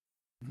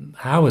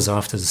hours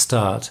after the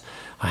start,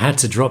 I had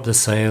to drop the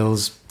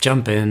sails,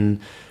 jump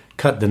in,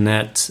 cut the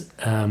net,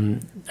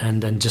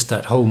 and just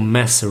that whole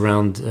mess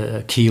around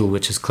a keel,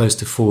 which is close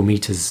to 4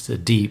 meters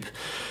deep.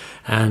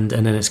 And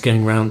then it's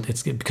getting around.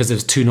 It's because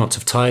there's 2 knots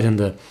of tide in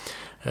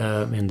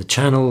the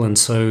channel, and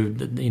so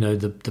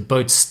the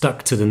boat's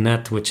stuck to the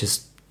net, which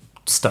is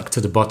stuck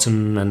to the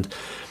bottom, and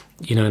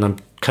I'm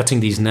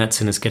cutting these nets,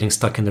 and it's getting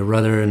stuck in the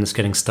rudder, and it's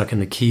getting stuck in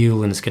the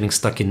keel, and it's getting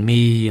stuck in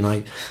me, and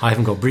I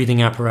haven't got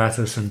breathing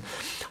apparatus, and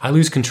I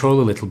lose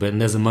control a little bit.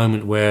 And there's a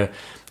moment where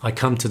I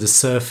come to the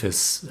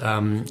surface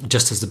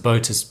just as the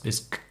boat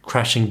is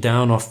crashing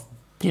down off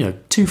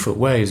 2-foot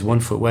waves,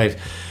 1-foot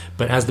wave.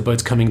 But as the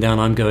boat's coming down,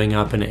 I'm going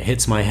up, and it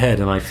hits my head,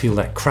 and I feel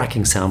that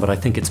cracking sound, but I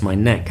think it's my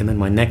neck, and then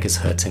my neck is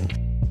hurting.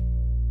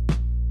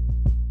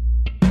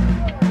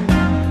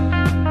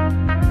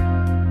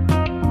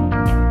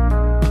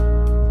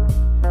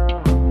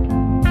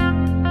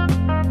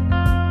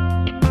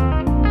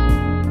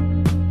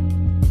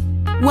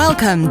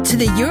 Welcome to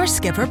the Your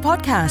Skipper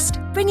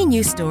podcast, bringing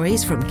you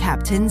stories from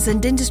captains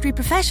and industry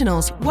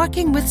professionals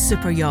working with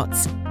super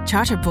yachts,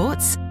 charter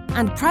boats,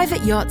 and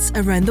private yachts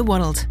around the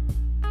world.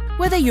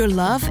 Whether your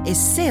love is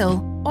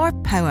sail or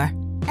power,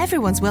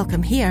 everyone's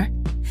welcome here.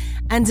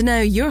 And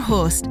now your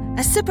host,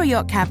 a super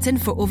yacht captain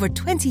for over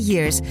 20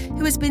 years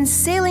who has been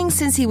sailing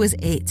since he was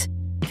 8,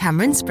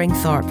 Cameron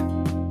Springthorpe.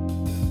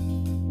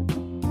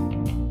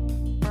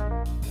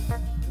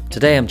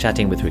 Today I'm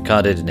chatting with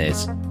Ricardo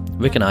Diniz.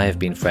 Rick and I have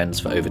been friends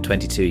for over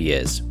 22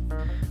 years.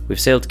 We've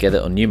sailed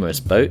together on numerous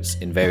boats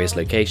in various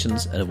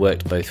locations and have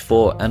worked both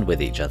for and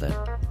with each other.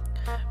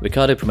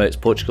 Ricardo promotes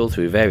Portugal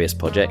through various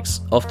projects,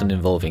 often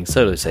involving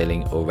solo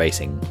sailing or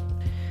racing.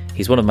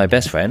 He's one of my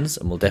best friends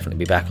and will definitely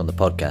be back on the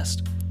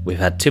podcast. We've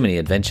had too many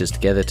adventures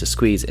together to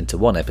squeeze into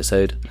one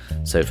episode,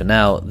 so for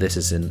now this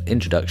is an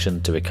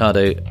introduction to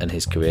Ricardo and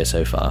his career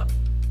so far.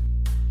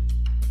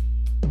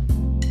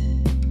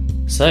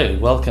 So,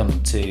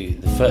 welcome to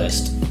the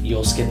first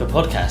Your Skipper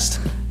podcast.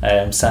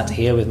 I'm sat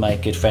here with my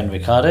good friend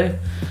Ricardo,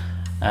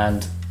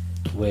 and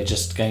we're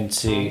just going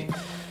to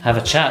have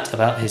a chat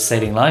about his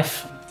sailing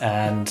life.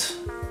 And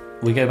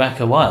we go back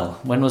a while.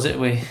 When was it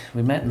we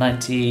met?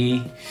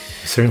 90?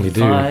 Certainly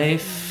do. May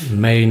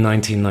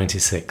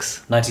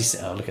 1996.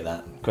 96. Oh, look at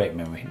that. Great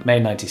memory. May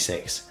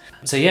 96.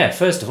 So yeah,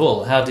 first of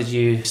all, how did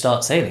you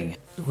start sailing?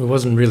 It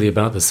wasn't really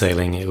about the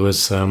sailing. It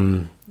was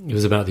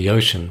about the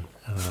ocean.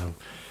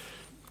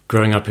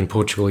 Growing up in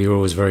Portugal, you're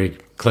always very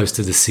close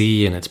to the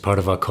sea, and it's part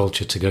of our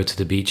culture to go to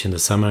the beach in the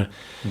summer.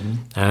 Mm-hmm.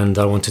 And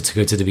I wanted to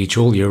go to the beach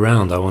all year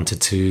round. I wanted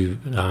to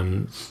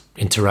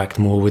interact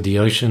more with the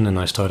ocean, and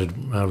I started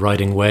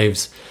riding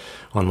waves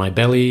on my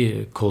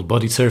belly, called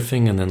body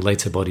surfing, and then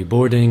later body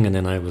boarding, and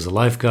then I was a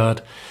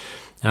lifeguard.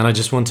 And I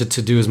just wanted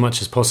to do as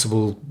much as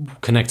possible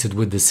connected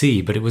with the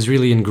sea. But it was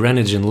really in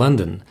Greenwich in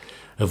London,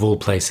 of all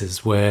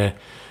places, where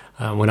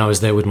when I was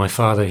there with my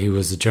father, he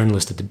was a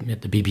journalist at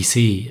the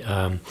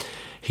BBC,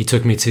 he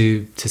took me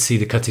to see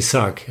the Cutty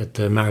Sark at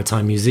the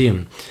Maritime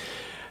Museum.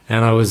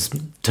 And I was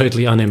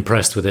totally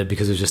unimpressed with it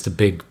because it was just a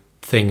big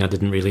thing. I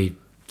didn't really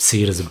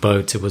see it as a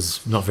boat. It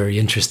was not very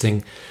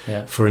interesting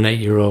for an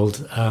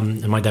 8-year-old.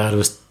 And my dad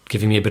was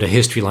giving me a bit of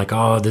history, like,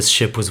 this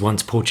ship was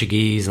once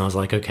Portuguese. And I was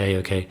like,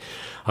 okay.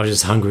 I was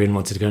just hungry and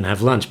wanted to go and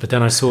have lunch. But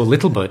then I saw a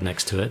little boat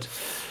next to it.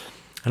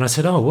 And I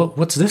said,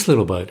 what's this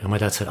little boat? And my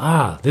dad said,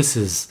 this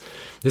is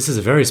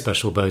a very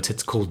special boat.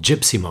 It's called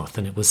Gypsy Moth.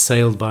 And it was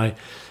sailed by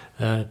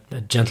a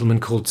gentleman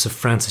called Sir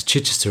Francis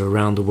Chichester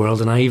around the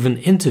world, and I even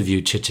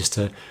interviewed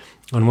Chichester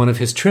on one of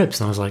his trips,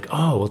 and I was like,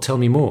 tell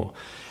me more.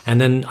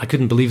 And then I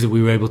couldn't believe that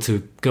we were able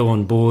to go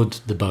on board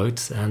the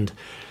boat, and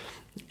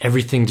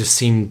everything just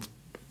seemed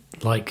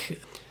like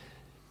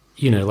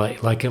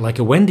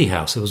a Wendy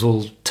house. It was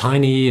all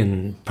tiny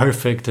and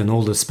perfect, and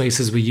all the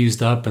spaces were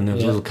used up, and there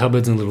were little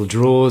cupboards and little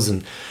drawers,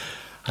 and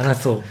I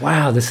thought,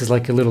 wow, this is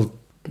like a little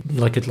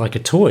like a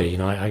toy.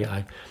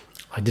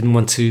 I didn't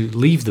want to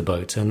leave the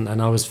boat, and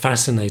I was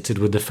fascinated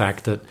with the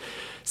fact that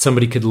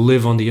somebody could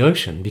live on the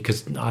ocean,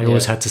 because I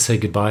always had to say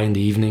goodbye in the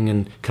evening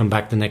and come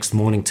back the next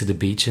morning to the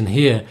beach. And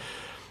here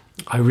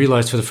I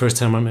realized for the first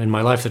time in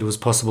my life that it was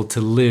possible to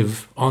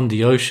live on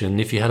the ocean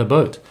if you had a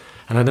boat,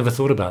 and I never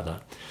thought about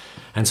that.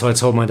 And so I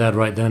told my dad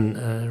right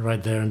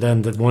there and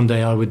then that one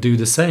day I would do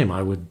the same.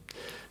 I would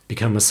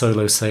become a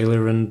solo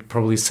sailor and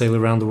probably sail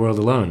around the world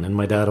alone. And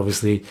my dad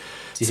obviously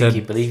Do you think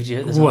he believed you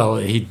at the time? Well,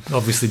 he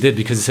obviously did,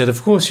 because he said,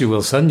 of course you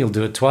will, son. You'll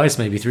do it twice,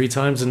 maybe 3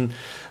 times, and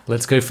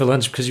let's go for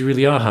lunch because you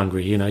really are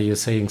hungry. You're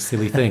saying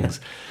silly things.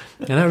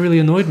 And that really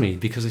annoyed me,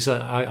 because he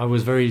said I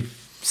was very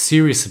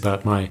serious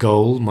about my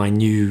goal, my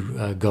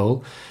new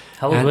goal.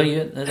 How old were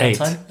you at that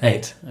time?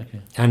 8.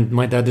 Okay. And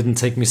my dad didn't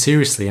take me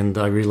seriously, and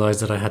I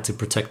realized that I had to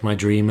protect my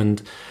dream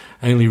and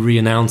only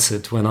re-announce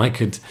it when I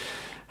could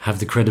have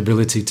the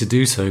credibility to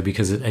do so,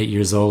 because at 8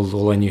 years old,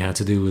 all I knew how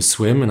to do was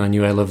swim, and I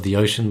knew I loved the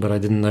ocean, but I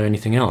didn't know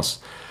anything else.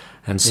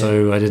 And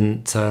so I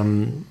didn't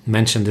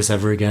mention this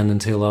ever again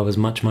until I was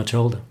much, much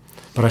older.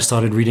 But I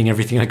started reading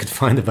everything I could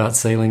find about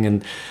sailing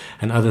and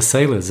other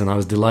sailors, and I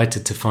was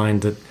delighted to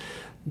find that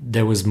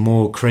there was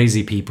more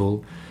crazy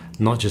people,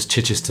 not just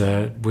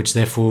Chichester, which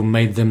therefore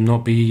made them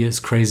not be as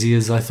crazy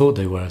as I thought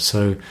they were.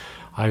 So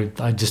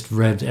I just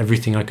read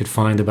everything I could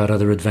find about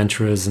other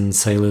adventurers and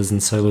sailors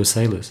and solo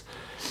sailors.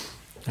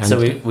 And so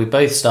we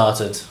both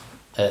started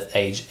at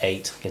age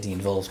 8 getting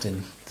involved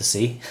in the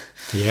sea.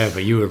 Yeah,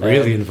 but you were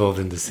really involved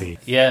in the sea.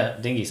 Yeah,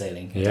 dinghy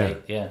sailing. Yeah.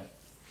 Yeah.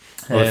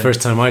 Well, the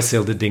first time I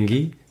sailed a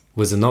dinghy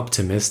was an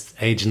Optimist,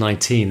 age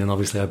 19, and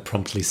obviously I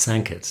promptly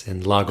sank it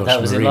in Lagos That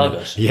was Marina. in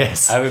Lagos?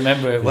 Yes. I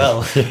remember it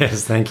well.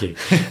 Yes, thank you.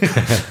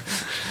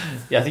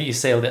 Yeah, I think you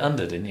sailed it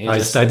under, didn't you? I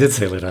did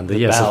sail it under,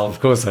 yes, bow. of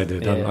course I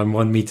did. Yeah. I'm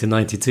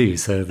 1.92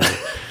 meters, so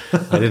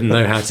I didn't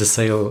know how to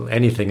sail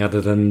anything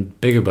other than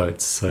bigger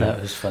boats. So. That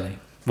was funny.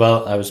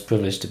 Well, I was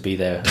privileged to be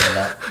there on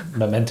that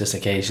momentous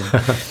occasion.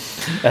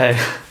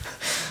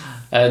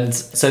 And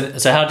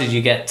so how did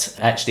you get,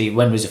 actually,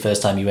 when was the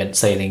first time you went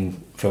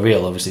sailing for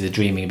real? Obviously, the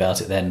dreaming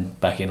about it then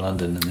back in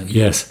London. And then...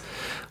 Yes.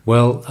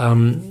 Well,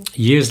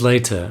 years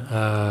later,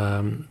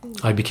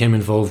 I became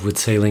involved with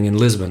sailing in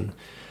Lisbon.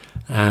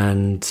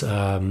 And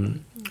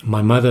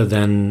my mother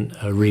then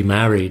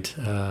remarried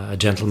a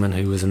gentleman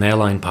who was an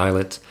airline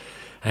pilot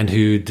and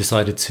who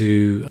decided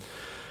to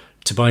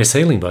buy a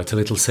sailing boat, a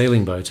little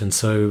sailing boat. And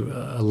so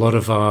a lot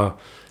of our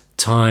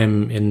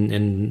time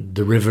in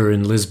the river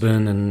in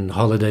Lisbon and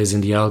holidays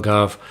in the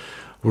Algarve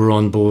were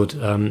on board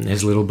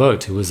his little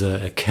boat. It was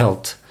a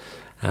Kelt,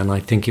 and I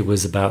think it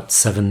was about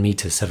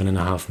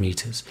 7.5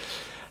 meters.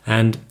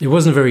 And it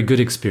wasn't a very good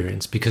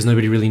experience because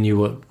nobody really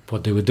knew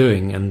what they were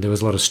doing, and there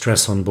was a lot of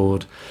stress on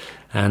board,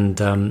 and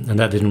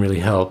that didn't really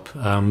help.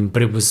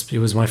 But it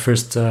was my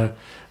first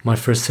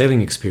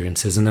sailing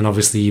experiences, and then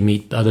obviously you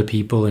meet other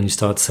people and you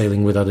start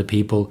sailing with other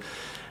people,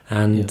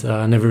 and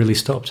I never really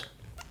stopped.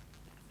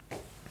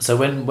 So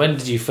when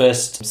did you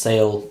first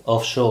sail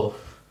offshore?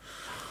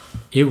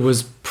 It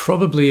was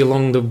probably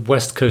along the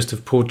west coast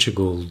of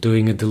Portugal,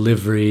 doing a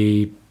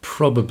delivery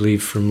probably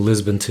from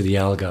Lisbon to the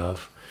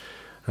Algarve.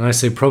 And I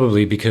say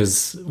probably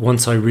because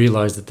once I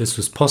realized that this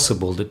was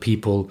possible, that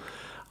people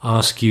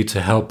ask you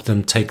to help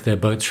them take their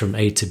boats from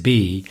A to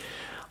B,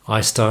 I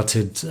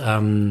started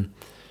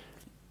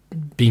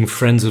being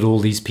friends with all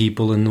these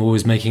people and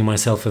always making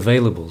myself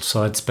available.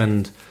 So I'd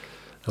spend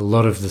a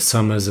lot of the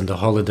summers and the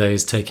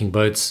holidays taking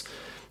boats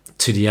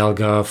to the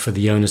Algarve for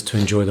the owners to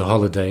enjoy the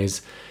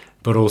holidays,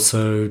 but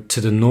also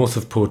to the north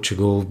of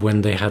Portugal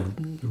when they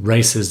had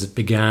races that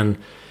began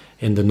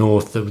in the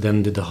north that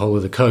then did the whole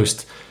of the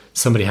coast.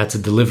 Somebody had to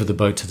deliver the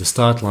boat to the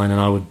start line, and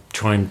I would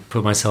try and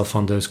put myself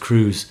on those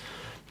crews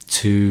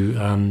to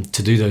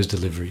do those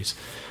deliveries.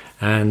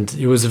 And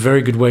it was a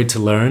very good way to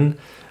learn,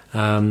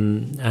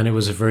 and it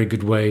was a very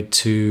good way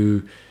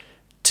to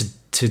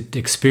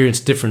experience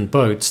different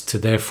boats, to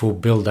therefore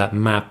build that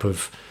map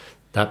of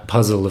that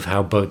puzzle of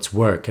how boats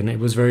work. And it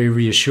was very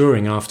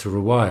reassuring after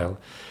a while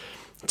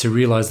to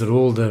realize that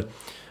all the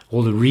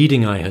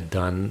reading I had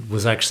done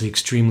was actually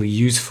extremely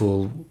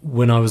useful.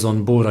 When I was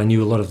on board, I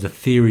knew a lot of the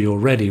theory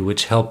already,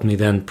 which helped me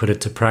then put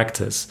it to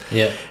practice.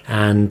 Yeah.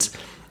 And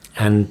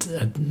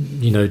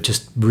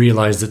just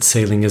realize that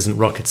sailing isn't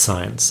rocket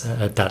science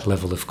at that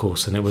level, of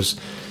course. And it was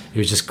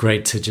just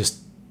great to just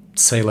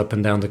sail up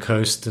and down the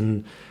coast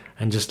and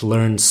just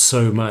learn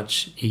so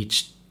much.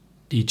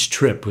 Each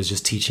trip was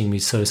just teaching me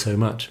so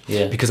much.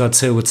 Yeah. Because I'd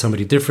sail with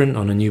somebody different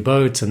on a new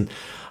boat, and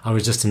I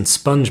was just in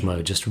sponge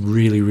mode, just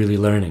really, really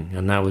learning.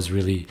 And that was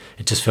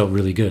it just felt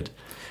really good.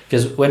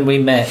 Because when we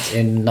met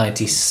in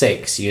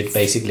 96, you'd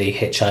basically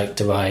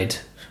hitchhiked a ride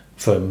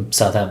from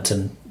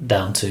Southampton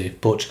down to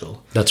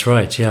Portugal. That's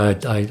right, yeah.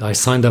 I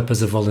signed up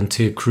as a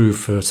volunteer crew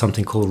for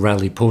something called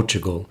Rally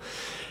Portugal.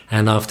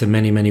 And after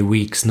many, many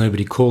weeks,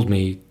 nobody called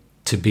me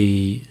to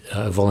be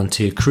a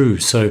volunteer crew.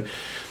 So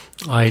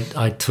I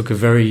took a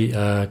very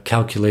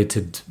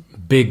calculated,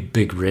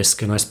 big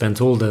risk, and I spent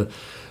all the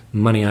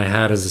money I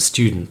had as a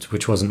student,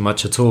 which wasn't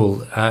much at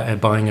all,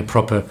 at buying a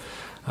proper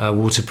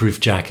waterproof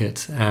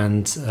jacket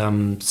and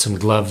some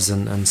gloves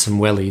and some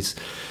wellies.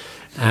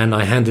 And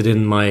I handed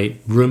in my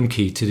room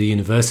key to the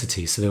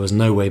university, so there was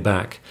no way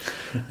back.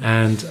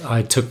 And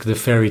I took the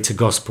ferry to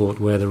Gosport,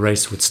 where the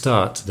race would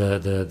start,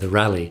 the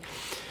rally.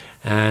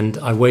 And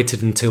I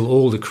waited until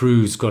all the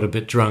crews got a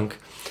bit drunk,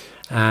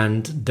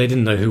 and they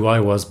didn't know who I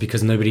was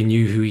because nobody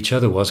knew who each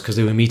other was because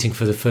they were meeting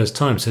for the first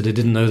time, so they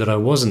didn't know that I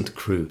wasn't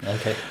crew.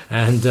 Okay.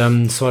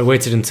 And so I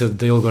waited until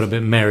they all got a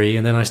bit merry,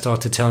 and then I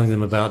started telling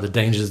them about the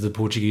dangers of the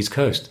Portuguese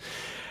coast.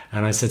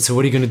 And I said, so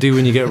what are you going to do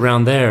when you get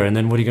around there? And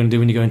then what are you going to do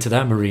when you go into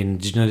that marine?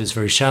 Did you know that it's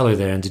very shallow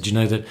there? And did you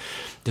know that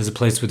there's a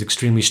place with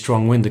extremely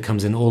strong wind that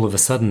comes in all of a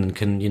sudden and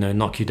can,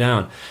 knock you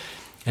down?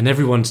 And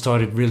everyone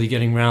started really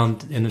getting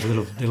around in a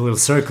little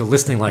circle,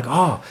 listening like,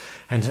 oh,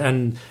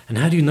 and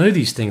how do you know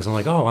these things? I'm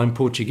like, oh, I'm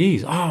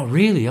Portuguese. Oh,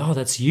 really? Oh,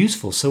 that's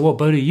useful. So what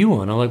boat are you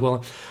on? I'm like,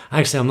 well,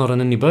 actually, I'm not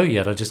on any boat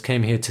yet. I just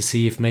came here to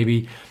see if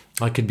maybe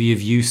I could be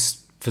of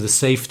use for the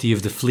safety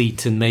of the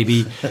fleet and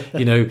maybe,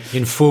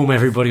 inform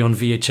everybody on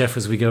VHF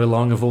as we go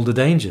along of all the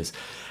dangers.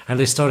 And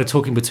they started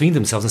talking between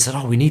themselves and said,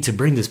 oh, we need to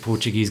bring this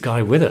Portuguese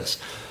guy with us.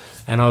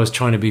 And I was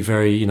trying to be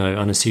very, you know,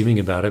 unassuming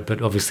about it,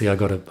 but obviously I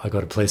got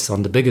a place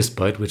on the biggest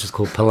boat, which is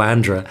called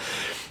Palandra.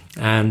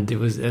 And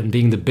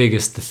being the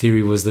biggest, the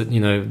theory was that, you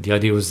know, the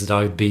idea was that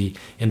I would be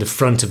in the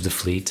front of the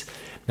fleet,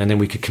 and then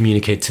we could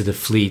communicate to the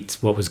fleet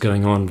what was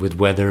going on with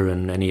weather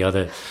and any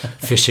other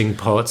fishing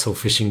pots or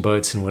fishing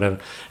boats and whatever.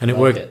 And it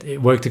worked.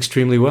 It worked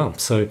extremely well.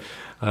 So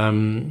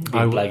been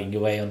blagging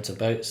your way onto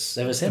boats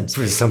ever since.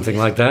 Something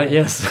like that,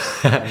 yes.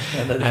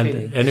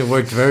 and it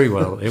worked very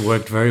well. It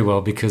worked very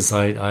well because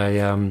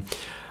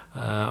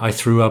I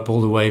threw up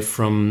all the way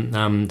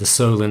from the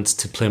Solent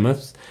to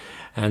Plymouth,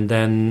 and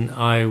then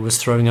I was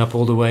throwing up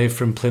all the way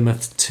from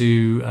Plymouth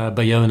to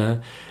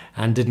Bayona,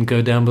 and didn't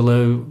go down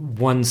below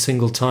one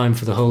single time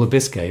for the whole of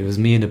Biscay. It was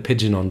me and a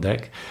pigeon on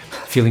deck,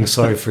 feeling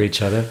sorry for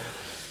each other,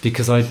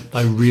 because I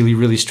really,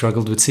 really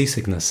struggled with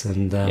seasickness,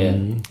 and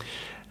I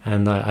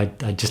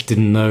just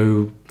didn't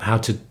know how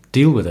to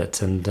deal with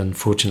it. And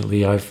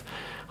unfortunately, I've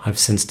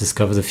since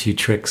discovered a few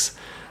tricks,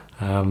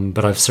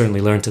 but I've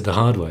certainly learned it the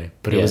hard way.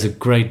 But it was a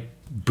great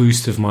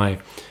boost of my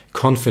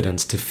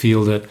confidence to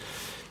feel that,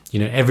 you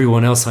know,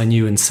 everyone else I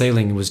knew in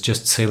sailing was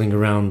just sailing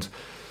around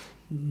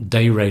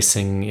day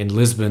racing in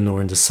Lisbon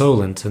or in the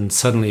Solent, and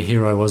suddenly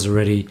here I was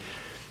already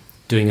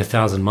doing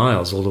 1,000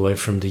 miles all the way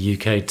from the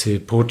UK to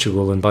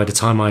Portugal. And by the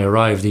time I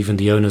arrived, even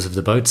the owners of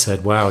the boat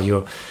said, "Wow,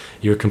 you're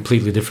a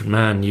completely different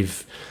man.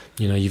 You've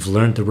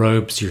learned the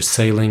ropes, you're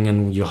sailing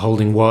and you're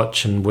holding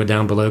watch, and we're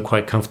down below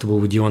quite comfortable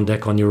with you on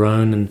deck on your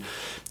own." And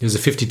it was a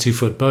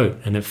 52-foot boat,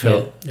 and it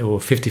felt, or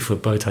a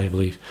 50-foot boat, I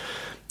believe,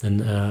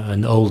 and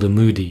an older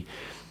Moody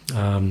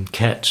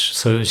ketch.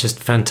 So it was just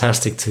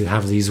fantastic to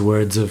have these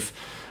words of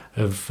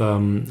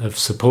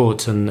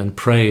support and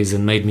praise,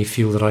 and made me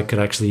feel that I could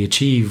actually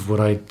achieve what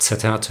I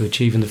set out to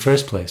achieve in the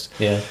first place.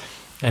 Yeah.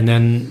 And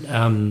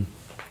then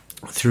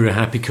through a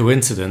happy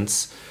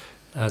coincidence,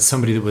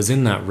 somebody that was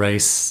in that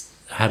race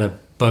had a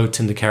boat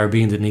in the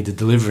Caribbean that needed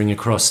delivering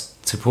across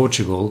to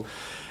Portugal.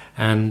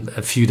 And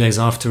a few days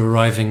after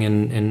arriving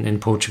in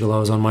Portugal, I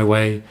was on my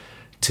way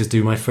to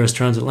do my first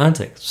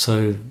transatlantic.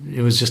 So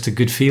it was just a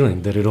good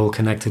feeling that it all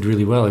connected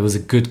really well. It was a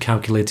good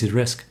calculated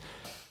risk.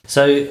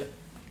 So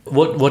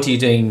what are you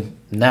doing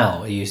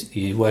now? Are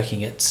you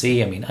working at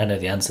sea? I mean, I know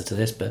the answer to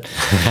this, but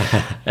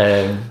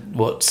tell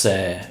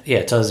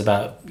us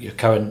about your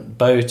current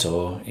boat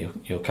or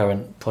your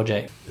current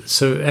project.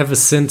 So ever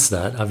since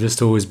that, I've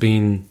just always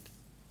been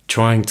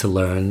trying to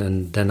learn,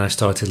 and then I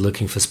started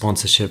looking for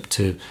sponsorship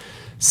to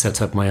set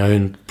up my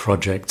own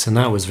projects, and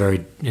that was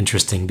very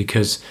interesting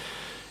because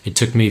it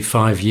took me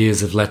 5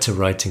 years of letter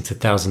writing to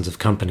thousands of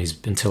companies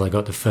until I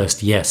got the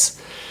first yes.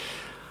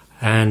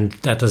 And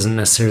that doesn't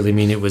necessarily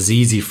mean it was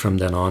easy from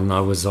then on.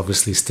 I was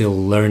obviously still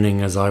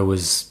learning as I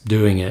was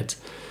doing it.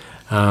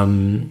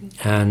 I've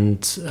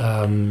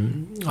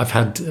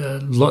had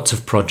lots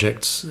of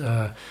projects,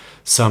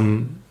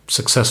 some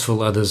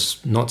successful,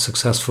 others not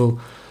successful.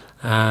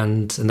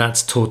 And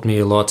that's taught me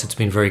a lot. It's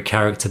been very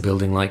character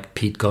building, like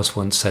Pete Goss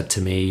once said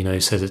to me. You know, he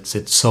said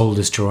it's soul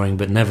destroying,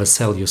 but never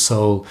sell your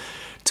soul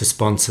to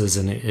sponsors,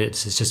 and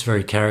it's just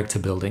very character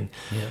building.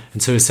 Yeah.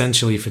 And so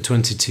essentially for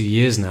 22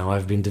 years now,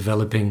 I've been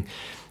developing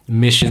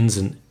missions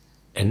and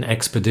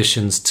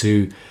expeditions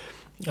to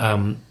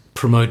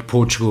promote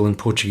Portugal and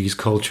Portuguese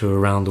culture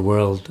around the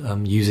world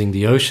using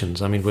the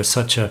oceans. I mean, we're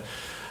such a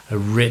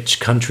rich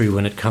country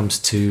when it comes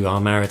to our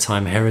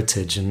maritime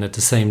heritage, and at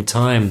the same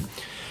time,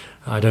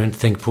 I don't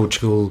think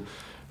Portugal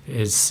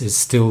is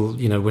still,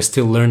 you know, we're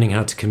still learning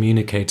how to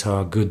communicate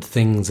our good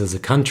things as a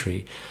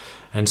country.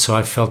 And so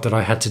I felt that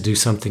I had to do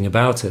something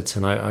about it.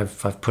 And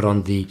I've put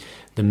on the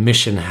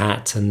mission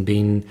hat and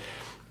been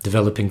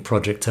developing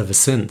projects ever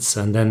since.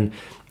 And then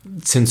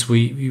since I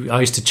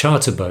used to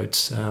charter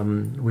boats,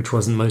 which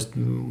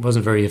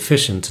wasn't very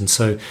efficient. And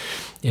so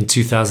in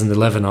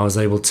 2011, I was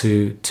able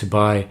to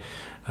buy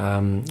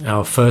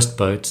our first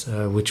boat,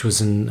 which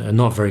was in a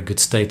not very good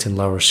state in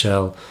La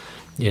Rochelle,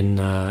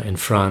 in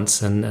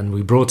France, and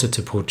we brought it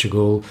to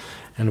Portugal,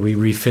 and we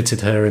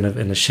refitted her in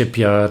a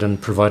shipyard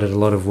and provided a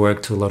lot of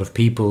work to a lot of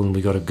people, and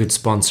we got a good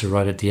sponsor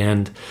right at the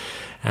end,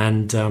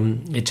 and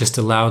it just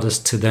allowed us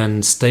to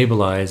then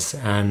stabilize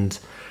and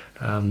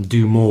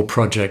do more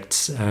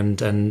projects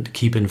and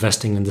keep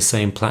investing in the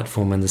same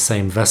platform and the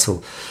same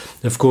vessel.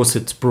 Of course,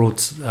 it's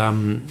brought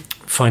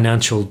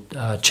financial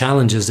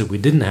challenges that we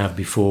didn't have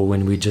before,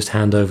 when we just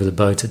hand over the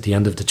boat at the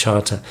end of the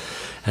charter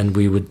and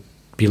we would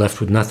be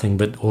left with nothing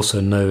but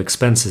also no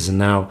expenses. And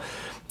now,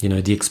 you know,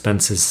 the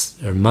expenses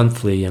are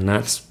monthly, and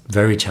that's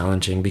very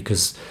challenging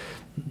because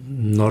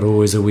not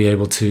always are we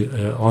able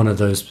to honor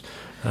those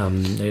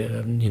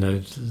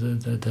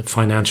the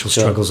financial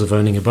struggles of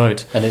owning a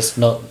boat. And it's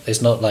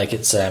not like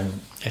it's a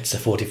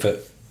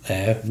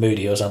 40-foot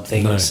Moody or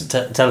something. No.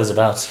 Tell us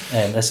about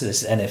this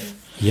is Enif.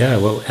 Yeah,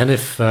 well,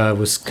 Enif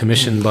was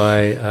commissioned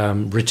by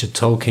Richard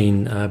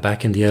Tolkien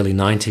back in the early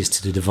 90s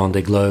to do the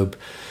Vendée Globe,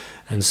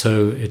 and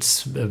so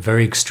it's a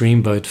very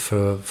extreme boat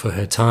for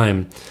her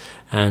time.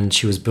 And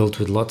she was built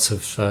with lots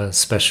of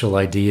special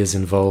ideas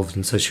involved,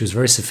 and so she was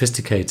very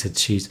sophisticated.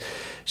 She's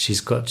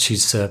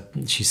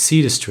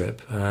cedar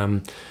strip,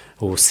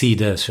 or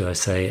cedar, should I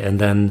say. And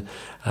then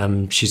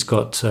she's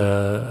got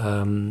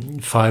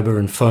fiber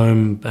and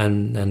foam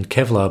and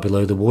Kevlar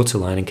below the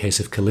waterline in case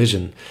of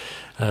collision.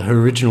 Her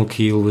original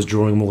keel was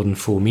drawing more than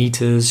 4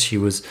 meters.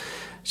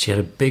 She had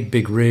a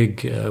big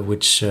rig,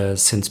 which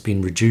since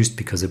been reduced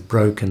because it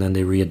broke, and then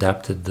they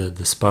readapted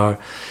the spar.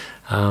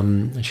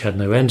 She had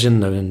no engine,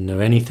 no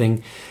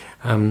anything.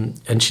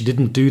 And she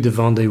didn't do the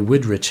Vendée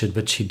with Richard,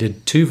 but she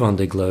did 2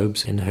 Vendée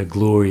Globes in her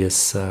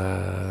glorious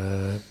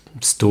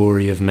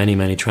story of many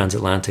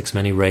transatlantics,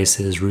 many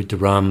races, Route de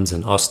Rams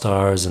and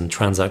Ostars and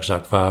Transac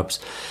Jacques Varbes.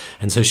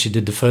 And so she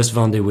did the first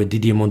Vendée with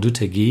Didier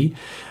Mondoutegui,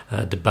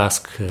 the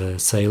Basque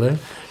sailor.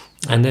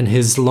 And then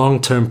his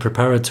long-term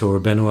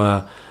preparator,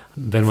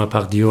 Benoit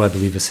Pardieu, I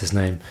believe is his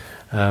name,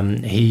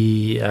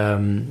 he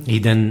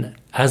then,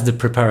 as the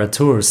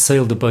preparator,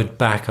 sailed the boat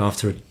back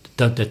after a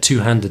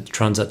 2-handed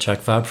Transat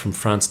Jacques Vabre from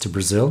France to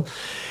Brazil.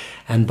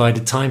 And by the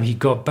time he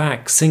got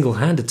back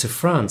single-handed to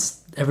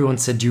France, everyone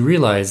said, "Do you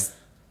realize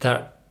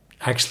that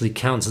actually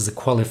counts as a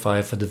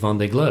qualifier for the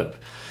Vendée Globe?"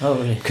 Oh,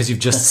 really? Because you've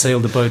just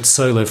sailed the boat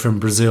solo from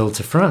Brazil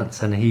to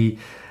France. And he,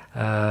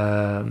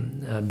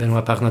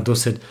 Benoit Pardieu,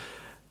 said,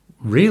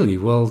 "Really?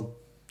 Well,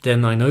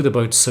 then I know the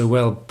boat so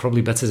well,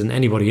 probably better than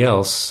anybody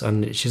else,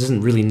 and she doesn't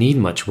really need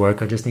much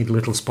work. I just need a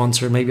little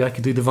sponsor. Maybe I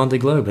could do the Vendée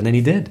Globe." And then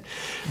he did.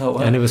 Oh,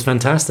 wow. And it was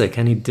fantastic.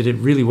 And he did it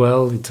really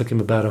well. It took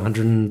him about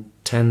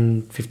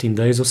 110, 15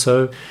 days or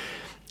so.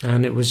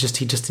 And it was just,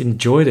 he just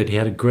enjoyed it. He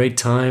had a great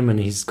time, and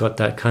he's got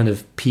that kind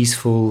of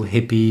peaceful,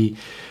 hippie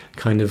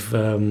kind of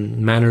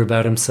manner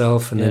about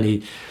himself. And then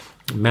he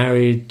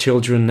married,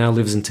 children, now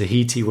lives in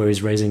Tahiti where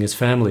he's raising his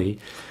family.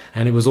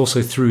 And it was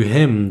also through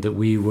him that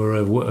we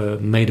were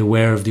made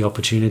aware of the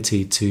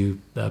opportunity to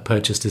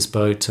purchase this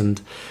boat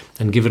and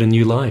give it a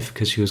new life,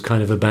 because she was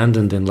kind of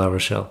abandoned in La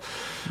Rochelle.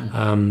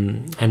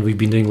 And we've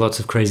been doing lots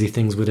of crazy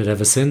things with it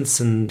ever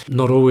since. And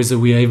not always are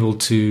we able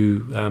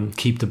to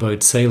keep the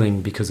boat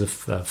sailing because of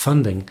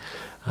funding.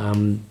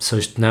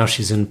 So now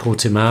she's in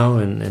Portimao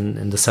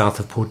in the south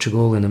of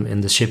Portugal,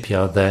 in the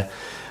shipyard there,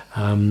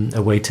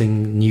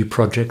 awaiting new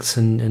projects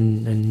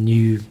and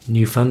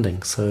new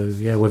funding. So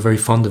yeah, we're very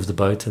fond of the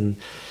boat, and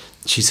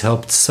she's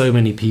helped so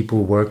many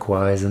people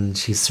work-wise, and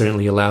she's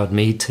certainly allowed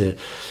me to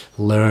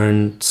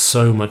learn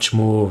so much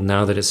more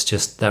now that it's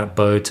just that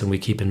boat and we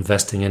keep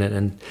investing in it.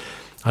 And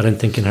I don't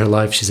think in her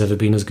life she's ever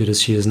been as good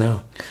as she is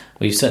now.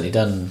 Well, you've certainly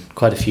done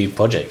quite a few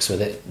projects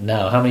with it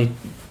now. How many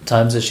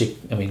times has she,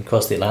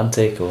 crossed the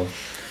Atlantic, or...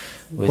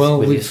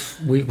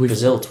 We've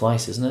Brazil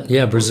twice, isn't it?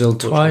 Yeah, Brazil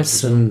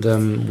twice,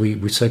 and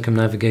we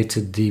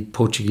circumnavigated the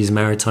Portuguese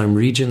maritime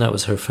region. That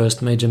was her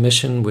first major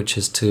mission, which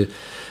was to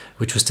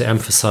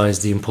emphasize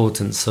the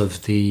importance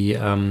of the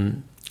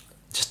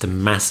just the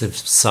massive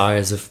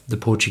size of the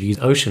Portuguese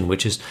Ocean,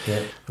 which is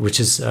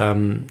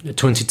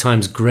 20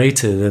 times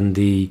greater than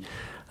the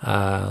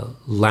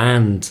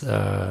land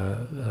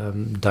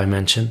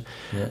dimension,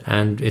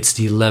 and it's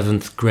the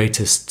 11th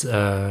greatest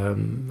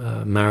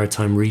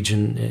maritime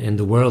region in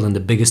the world and the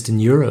biggest in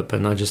Europe.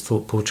 And I just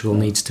thought Portugal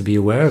needs to be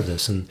aware of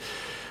this, and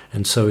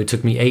so it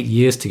took me 8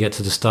 years to get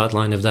to the start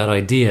line of that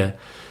idea.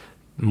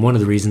 And one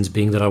of the reasons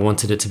being that I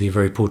wanted it to be a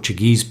very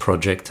Portuguese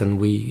project, and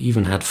we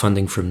even had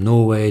funding from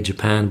Norway,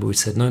 Japan, but we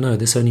said no,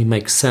 this only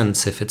makes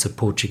sense if it's a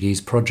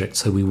Portuguese project.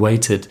 So we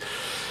waited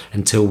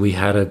until we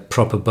had a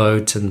proper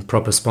boat and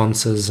proper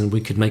sponsors, and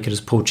we could make it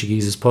as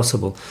Portuguese as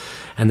possible.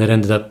 And that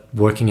ended up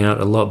working out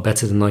a lot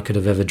better than I could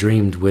have ever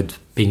dreamed, with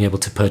being able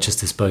to purchase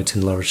this boat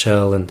in La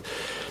Rochelle and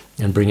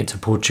bring it to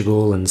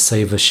Portugal and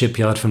save a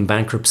shipyard from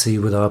bankruptcy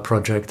with our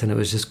project. And it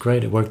was just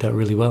great. It worked out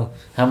really well.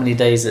 How many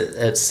days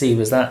at sea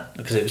was that?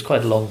 Because it was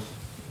quite a long...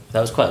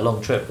 That was quite a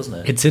long trip, wasn't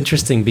it? It's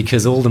interesting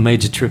because all the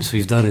major trips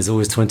we've done is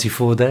always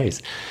 24 days.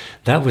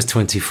 That was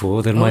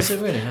 24. Then is it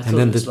really? I thought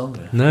it was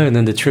longer. No, and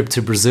then the trip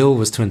to Brazil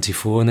was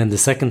 24, and then the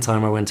second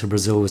time I went to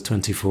Brazil was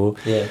 24.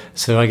 Yeah.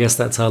 So I guess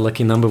that's our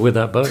lucky number with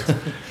that boat.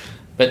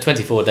 But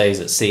 24 days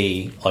at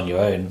sea on your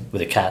own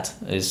with a cat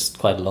is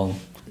quite a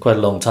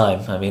long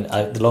time. I mean,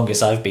 the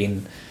longest I've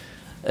been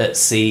at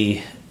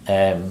sea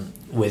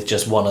with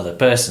just one other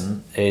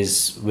person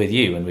is with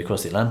you when we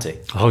crossed the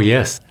Atlantic. Oh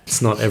yes,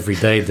 it's not every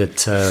day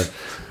that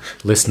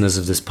listeners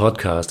of this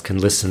podcast can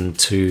listen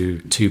to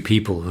two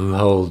people who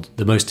hold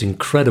the most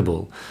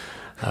incredible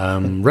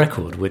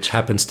record, which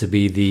happens to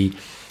be the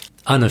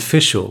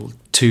unofficial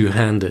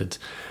two-handed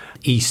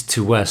east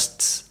to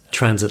west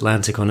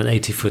transatlantic on an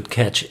 80-foot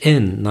ketch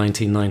in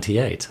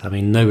 1998. I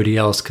mean, nobody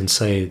else can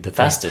say the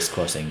fastest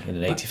crossing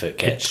in an 80-foot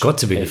ketch. It's got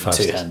to be the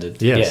fastest.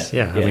 Two-handed. Yes,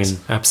 yeah. I mean,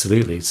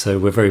 absolutely. So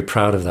we're very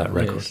proud of that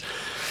record. Yes.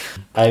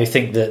 I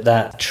think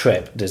that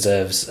trip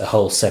deserves a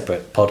whole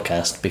separate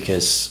podcast,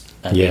 because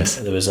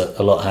there was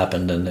a lot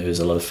happened and it was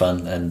a lot of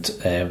fun. And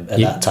at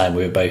that time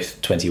we were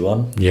both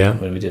 21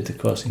 when we did the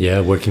crossing.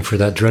 Yeah, working for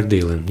that drug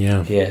dealing.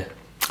 Yeah. Yeah.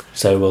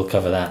 So we'll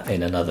cover that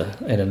in another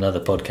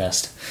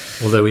podcast.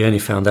 Although we only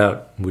found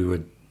out we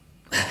were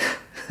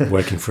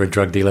working for a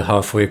drug dealer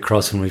halfway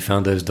across when we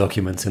found those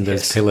documents in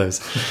those pillows.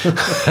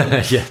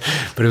 Yeah,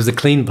 but it was a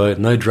clean boat,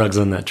 no drugs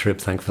on that trip,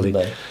 thankfully.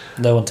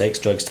 No one takes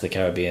drugs to the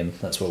Caribbean.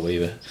 That's what we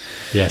were.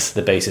 Yes,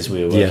 the basis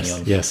we were working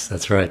on. Yes,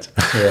 that's right.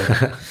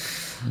 Yeah.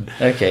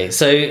 Okay,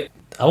 so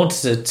I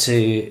wanted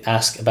to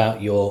ask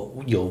about your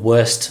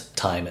worst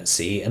time at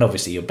sea, and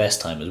obviously your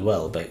best time as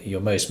well, but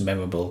your most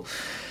memorable.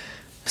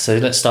 So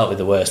let's start with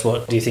the worst.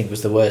 What do you think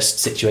was the worst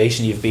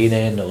situation you've been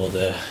in, or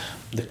the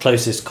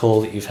closest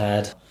call that you've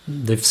had?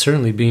 There's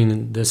certainly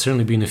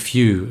been a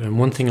few, and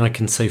one thing I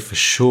can say for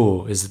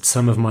sure is that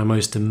some of my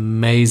most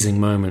amazing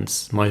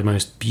moments, my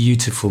most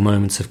beautiful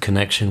moments of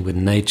connection with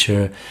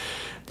nature,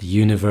 the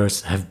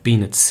universe, have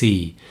been at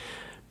sea.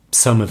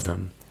 Some of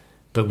them.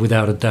 But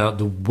without a doubt,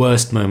 the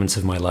worst moments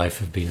of my life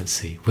have been at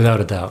sea. Without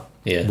a doubt.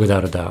 Yeah.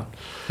 Without a doubt.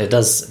 It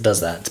does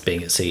that,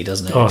 being at sea,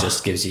 doesn't it? Oh. It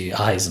just gives you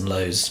highs and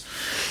lows,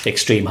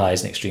 extreme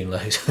highs and extreme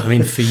lows. I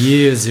mean, for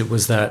years it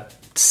was that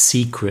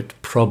secret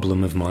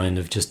problem of mine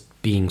of just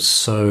being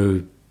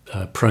so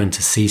prone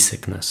to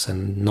seasickness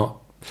and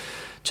not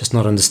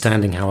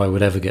understanding how I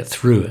would ever get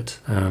through it.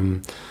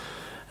 And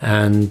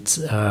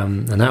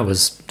that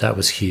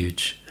was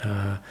huge.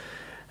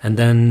 And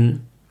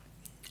then,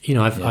 you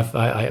know,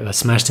 I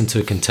smashed into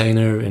a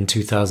container in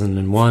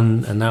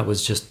 2001, and that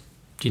was just,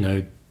 you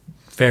know,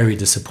 very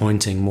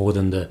disappointing. More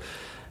than the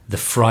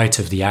fright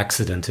of the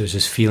accident, it was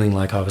just feeling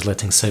like I was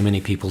letting so many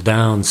people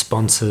down,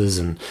 sponsors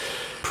and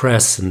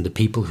press and the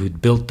people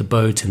who'd built the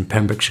boat in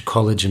Pembrokeshire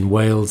College in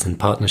Wales in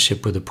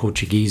partnership with a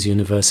Portuguese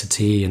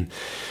university, and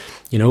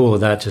you know, all of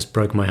that just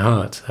broke my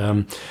heart.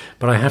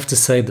 But I have to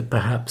say that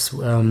perhaps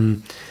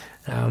the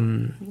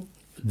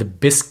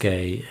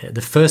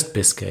first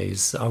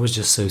Biscays, I was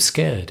just so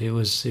scared. It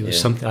was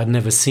something I'd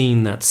never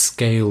seen, that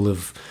scale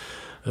of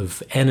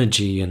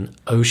energy and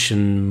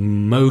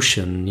ocean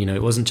motion. You know,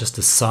 it wasn't just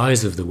the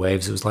size of the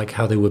waves, it was like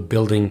how they were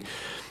building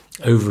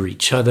over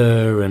each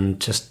other, and it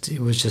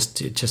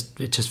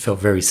just felt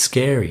very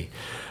scary.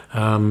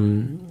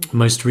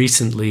 Most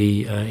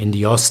recently in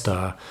the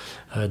Ostar,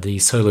 the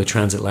solo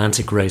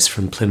transatlantic race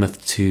from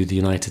Plymouth to the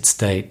United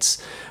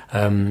States,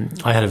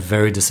 I had a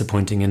very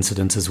disappointing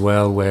incident as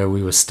well, where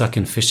we were stuck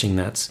in fishing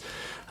nets.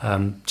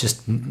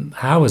 Just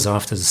hours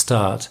after the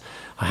start,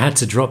 I had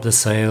to drop the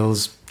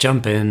sails,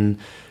 jump in,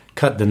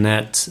 cut the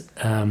net,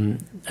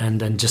 and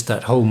then just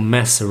that whole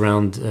mess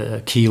around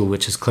a keel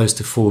which is close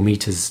to 4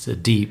 meters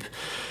deep,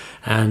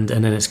 and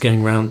then it's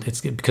going around.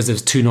 It's because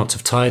there's 2 knots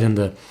of tide in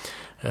the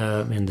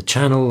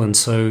channel, and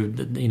so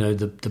you know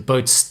the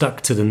boat's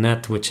stuck to the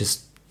net, which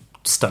is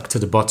stuck to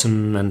the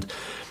bottom, and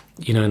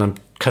you know, and I'm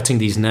cutting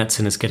these nets,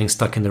 and it's getting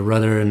stuck in the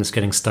rudder, and it's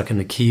getting stuck in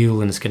the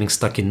keel, and it's getting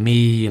stuck in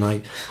me, and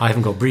I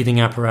haven't got breathing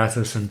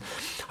apparatus, and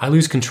I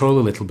lose control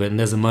a little bit. And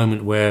there's a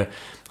moment where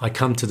I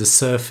come to the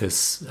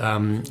surface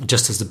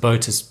just as the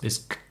boat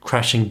is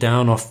crashing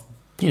down off,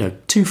 you know,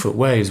 2-foot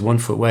waves,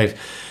 1-foot wave.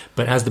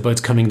 But as the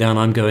boat's coming down,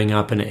 I'm going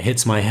up, and it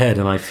hits my head,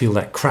 and I feel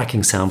that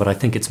cracking sound, but I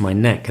think it's my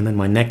neck, and then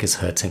my neck is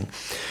hurting.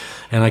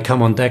 And I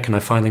come on deck, and I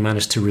finally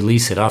manage to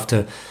release it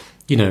after,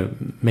 you know,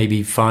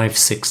 maybe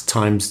 5-6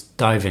 times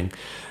diving.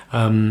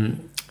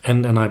 And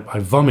I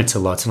vomit a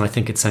lot, and I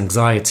think it's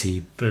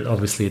anxiety, but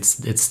obviously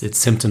it's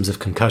symptoms of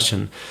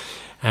concussion.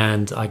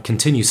 And I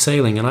continue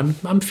sailing, and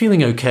I'm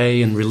feeling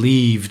okay and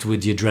relieved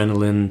with the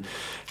adrenaline.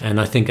 And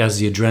I think as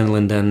the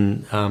adrenaline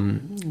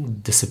then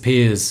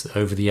disappears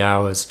over the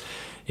hours,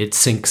 it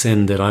sinks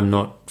in that I'm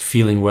not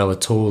feeling well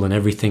at all, and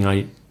everything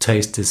I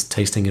taste is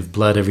tasting of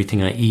blood.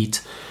 Everything I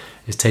eat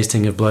is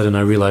tasting of blood, and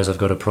I realize I've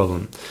got a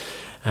problem.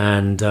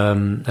 And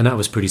that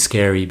was pretty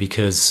scary,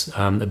 because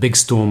a big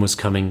storm was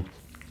coming.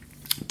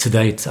 To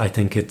date, I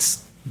think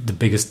it's the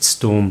biggest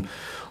storm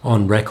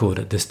on record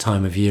at this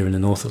time of year in the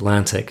North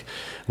Atlantic,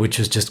 which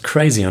was just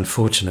crazy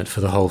unfortunate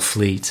for the whole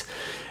fleet.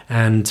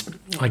 And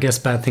I guess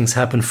bad things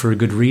happen for a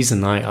good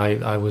reason.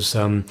 I was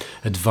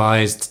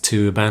advised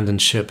to abandon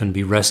ship and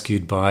be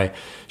rescued by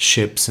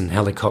ships and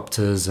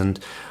helicopters, and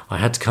I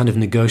had to kind of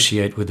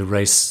negotiate with the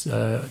race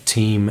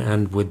team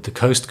and with the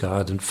Coast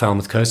Guard and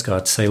Falmouth Coast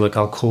Guard to say, look,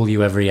 I'll call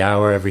you every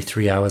hour, every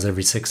 3 hours,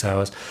 every 6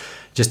 hours,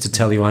 just to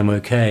tell you I'm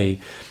okay.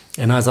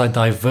 And as I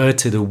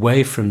diverted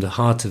away from the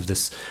heart of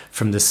this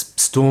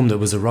storm that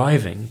was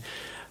arriving,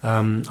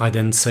 I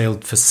then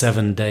sailed for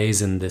 7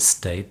 days in this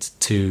state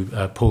to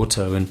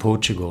Porto in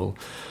Portugal,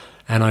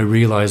 and I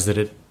realized that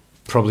it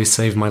probably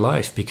saved my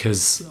life,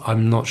 because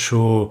I'm not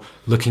sure,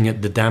 looking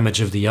at the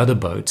damage of the other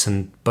boats,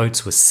 and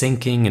boats were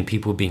sinking and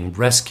people being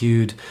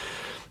rescued,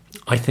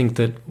 I think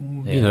that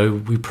you know,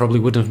 we probably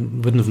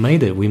wouldn't have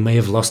made it. We may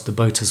have lost the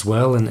boat as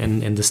well, and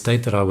in the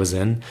state that I was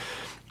in,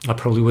 I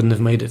probably wouldn't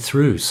have made it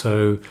through.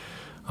 So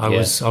I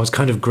was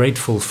kind of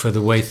grateful for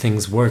the way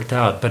things worked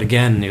out, but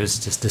again, it was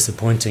just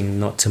disappointing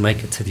not to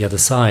make it to the other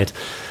side.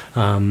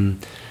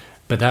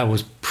 But that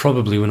was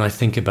probably, when I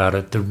think about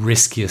it, the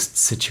riskiest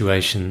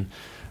situation,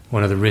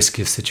 one of the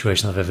riskiest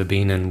situations I've ever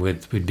been in,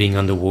 with being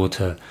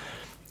underwater,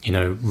 you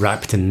know,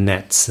 wrapped in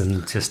nets,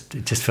 and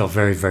it just felt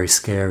very, very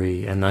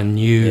scary. And I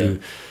knew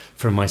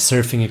from my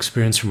surfing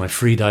experience, from my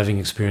free diving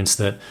experience,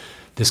 that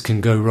this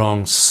can go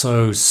wrong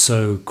so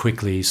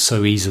quickly,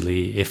 so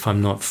easily, if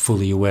I'm not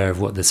fully aware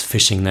of what this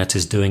fishing net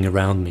is doing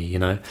around me, you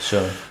know.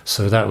 Sure.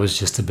 So that was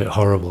just a bit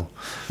horrible.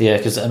 Yeah,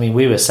 because I mean,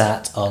 we were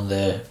sat on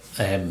the.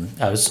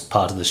 I was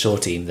part of the shore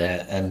team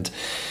there, and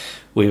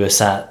we were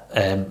sat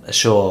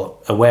ashore,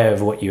 aware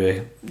of what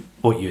you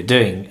were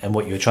doing and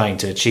what you were trying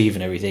to achieve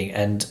and everything.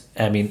 And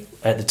I mean,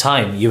 at the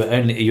time,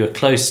 you were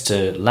close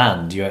to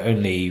land. You were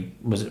only,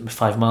 was it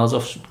 5 miles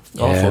off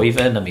or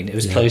even? I mean, it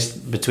was close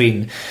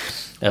between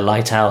a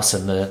lighthouse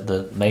and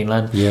the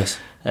mainland. Yes.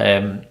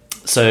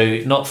 So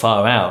not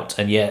far out,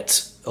 and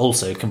yet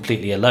also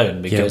completely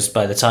alone, because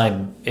by the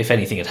time, if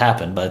anything had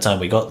happened, by the time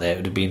we got there, it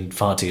would have been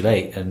far too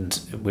late. And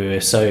we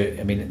were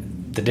I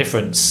mean, the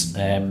difference,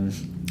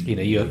 you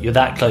know, you're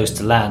that close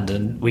to land,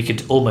 and we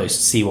could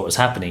almost see what was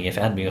happening. If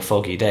it hadn't been a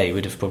foggy day,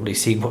 we'd have probably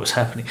seen what was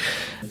happening.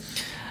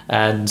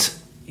 And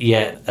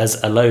yet,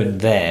 as alone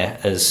there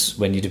as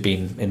when you'd have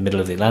been in the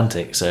middle of the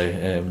Atlantic. So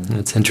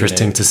it's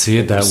interesting, you know, to see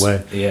it that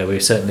way. Yeah, we were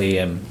certainly,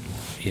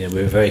 you know,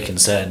 we were very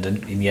concerned,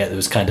 and yet there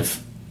was kind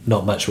of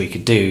not much we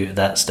could do at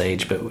that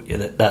stage.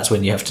 But that's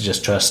when you have to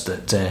just trust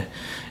that,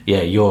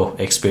 your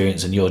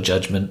experience and your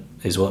judgment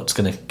is what's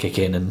going to kick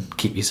in and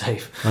keep you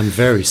safe. I'm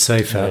very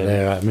safe out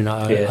there. I mean,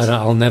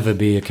 I'll never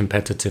be a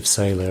competitive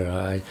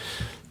sailor.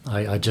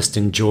 I just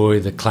enjoy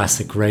the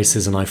classic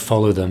races and I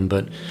follow them,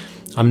 but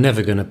I'm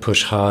never going to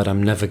push hard.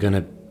 I'm never going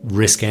to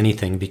risk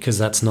anything, because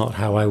that's not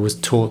how I was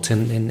taught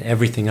in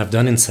everything I've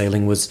done in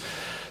sailing. Was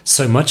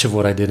so much of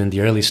what I did in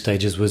the early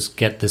stages was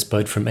get this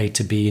boat from A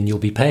to B and you'll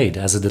be paid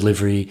as a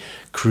delivery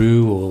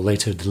crew or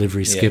later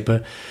delivery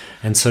skipper.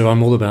 And so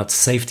I'm all about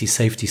safety,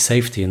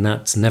 and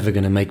that's never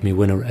going to make me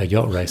win a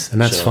yacht race. And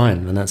that's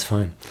fine, and that's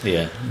fine.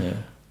 Yeah.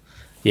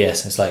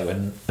 Yes, it's like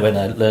when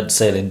I learned to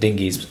sail in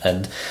dinghies,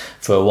 and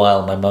for a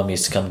while my mum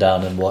used to come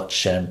down and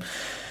watch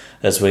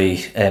as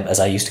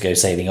I used to go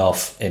sailing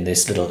off in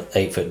this little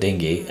 8-foot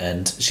dinghy,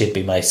 and she'd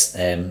be my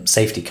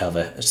safety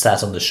cover,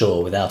 sat on the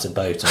shore without a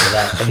boat and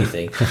without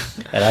anything,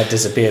 and I'd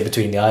disappear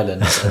between the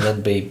islands and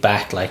then be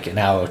back like an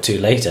hour or two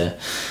later.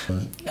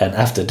 And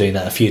after doing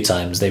that a few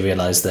times, they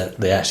realised that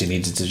they actually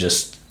needed to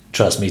just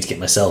trust me to get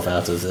myself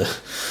out of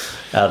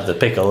the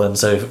pickle, and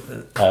so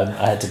I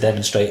had to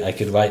demonstrate I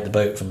could right the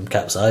boat from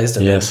capsized,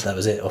 and then that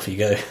was it, off you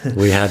go.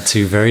 We had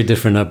two very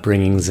different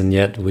upbringings, and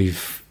yet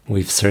we've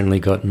certainly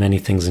got many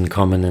things in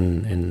common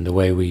in the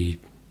way we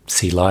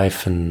see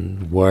life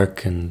and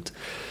work and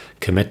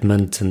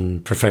commitment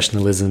and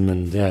professionalism,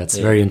 and it's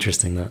very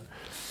interesting that.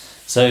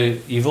 So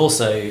you've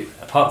also,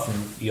 apart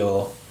from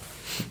your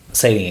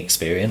sailing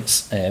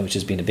experience, which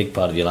has been a big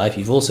part of your life,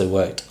 you've also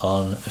worked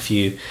on a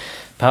few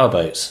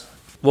powerboats.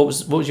 What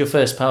was your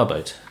first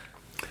powerboat?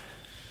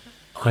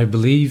 I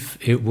believe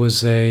it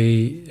was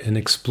an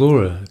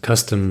Explorer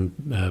custom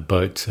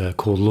boat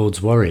called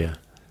Lord's Warrior.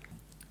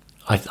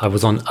 I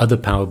was on other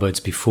powerboats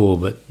before,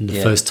 but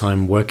the first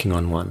time working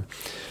on one,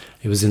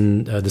 it was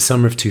in the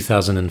summer of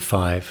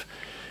 2005,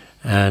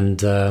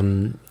 and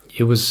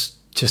it was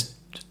just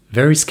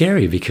very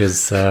scary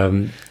because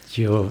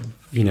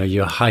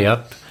you're high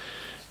up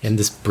in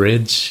this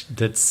bridge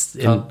that's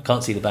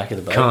can't see the back of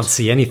the boat, can't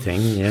see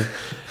anything,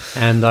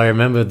 And I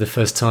remember the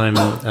first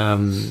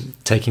time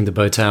taking the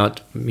boat out,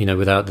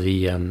 without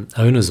the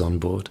owners on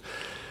board.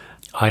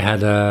 I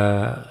had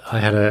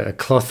a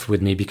cloth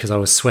with me because I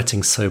was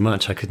sweating so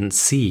much I couldn't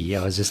see.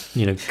 I was just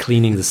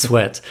cleaning the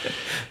sweat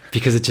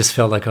because it just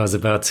felt like I was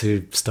about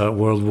to start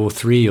World War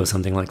III or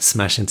something, like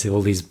smash into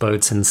all these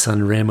boats in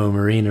San Remo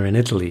Marina in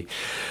Italy.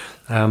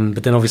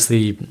 But then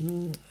obviously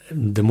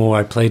the more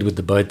I played with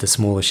the boat, the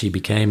smaller she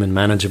became and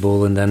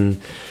manageable, and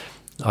then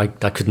I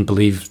couldn't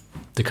believe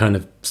the kind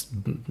of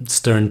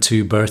stern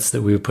two berths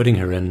that we were putting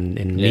her in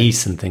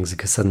Nice and things,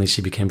 because suddenly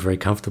she became very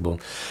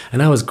comfortable.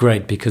 And that was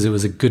great because it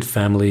was a good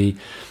family.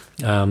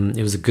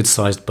 It was a good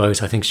sized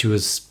boat. I think she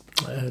was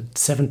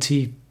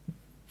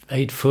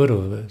 78 foot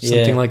or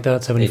something like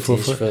that, 74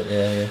 foot.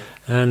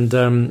 And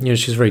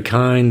she was very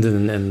kind,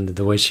 and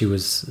the way she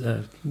was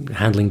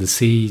handling the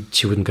sea,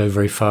 she wouldn't go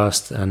very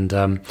fast. And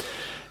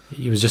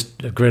it was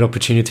just a great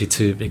opportunity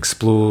to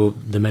explore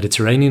the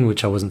Mediterranean,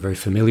 which I wasn't very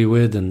familiar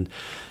with,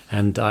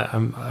 and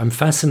I'm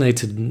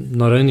fascinated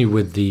not only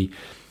with the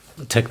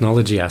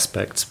technology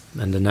aspects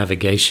and the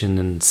navigation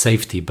and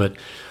safety, but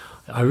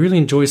I really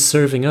enjoy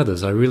serving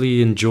others. I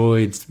really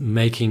enjoyed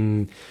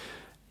making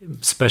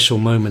special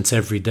moments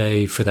every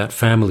day for that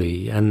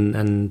family,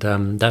 and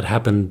that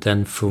happened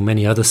then for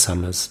many other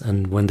summers.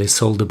 And when they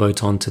sold the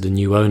boat on to the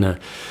new owner,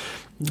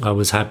 I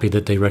was happy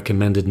that they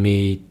recommended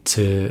me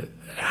to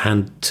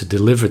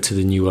deliver to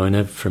the new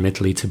owner from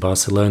Italy to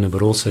Barcelona,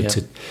 but also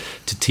to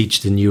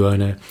teach the new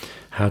owner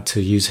how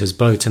to use his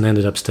boat, and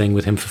ended up staying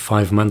with him for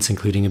 5 months,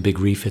 including a big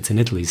refit in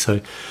Italy.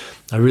 So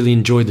I really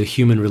enjoyed the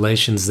human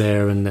relations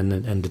there, and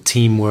the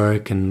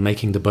teamwork, and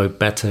making the boat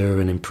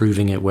better and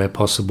improving it where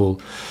possible.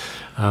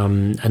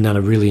 And then I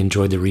really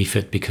enjoyed the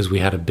refit because we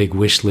had a big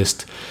wish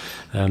list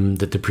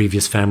that the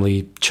previous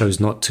family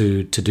chose not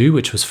to do,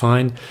 which was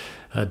fine.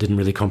 Didn't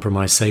really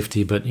compromise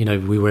safety, but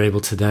we were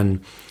able to then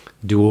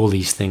do all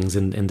these things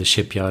in the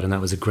shipyard, and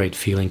that was a great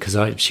feeling because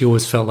she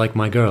always felt like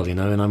my girl, you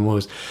know. And I'm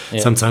always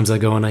sometimes I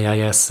go on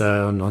AIS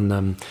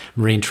on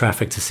marine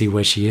traffic to see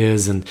where she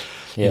is, and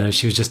you know,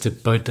 she was just a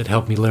boat that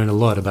helped me learn a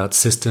lot about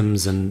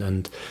systems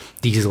and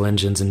diesel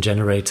engines and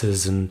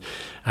generators, and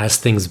as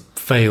things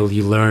fail,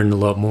 you learn a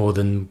lot more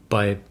than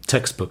by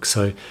textbooks.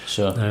 So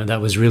that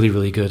was really,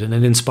 really good, and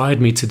it inspired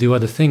me to do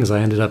other things. I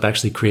ended up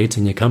actually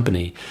creating a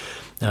company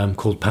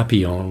called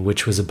Papillon,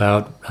 which was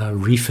about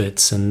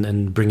refits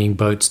and bringing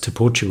boats to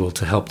Portugal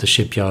to help the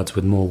shipyards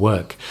with more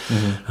work,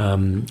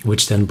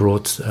 which then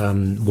brought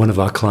one of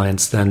our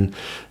clients then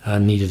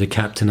needed a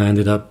captain. I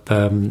ended up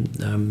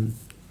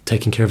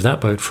taking care of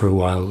that boat for a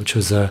while, which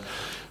was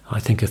I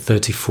think a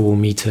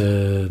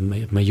 34-meter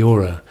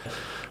Mayura.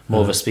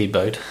 More of a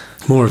speedboat.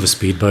 More of a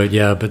speedboat,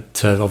 yeah,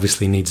 but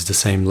obviously needs the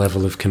same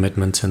level of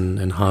commitment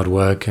and hard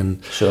work.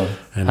 And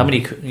how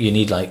many you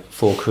need, like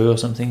 4 crew or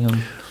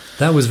something?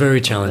 That was very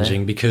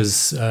challenging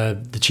because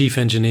the chief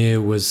engineer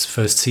was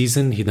first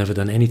season. He'd never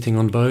done anything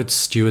on boats.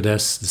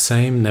 Stewardess, the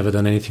same, never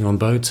done anything on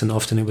boats. And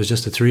often it was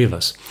just the 3 of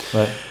us.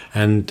 Right.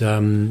 And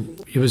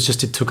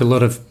it took a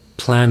lot of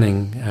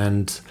planning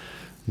and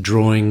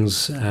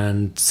drawings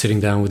and sitting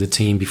down with the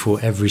team before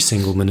every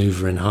single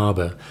maneuver in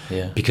harbour,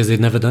 because they'd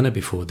never done it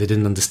before. They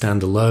didn't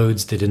understand the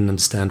loads, they didn't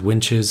understand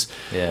winches.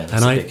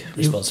 That's a big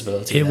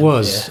responsibility. It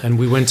was, and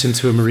we went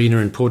into a marina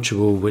in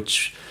Portugal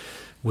which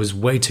was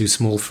way too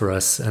small for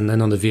us, and then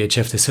on the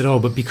VHF they said,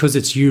 but because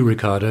it's you,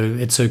 Ricardo,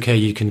 it's okay,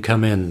 you can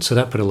come in. So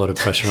that put a lot of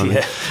pressure on me.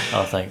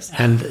 Oh, thanks.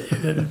 And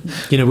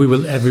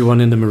everyone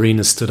in the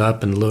marina stood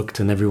up and looked,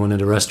 and everyone in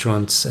the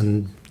restaurants,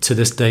 and to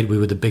this date we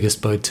were the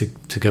biggest boat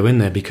to go in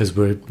there because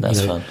we're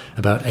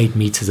about 8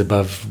 meters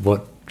above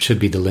what should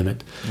be the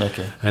limit.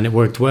 Okay. And it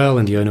worked well,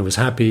 and the owner was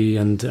happy,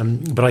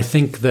 and but I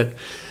think that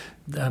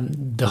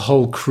the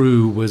whole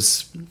crew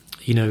was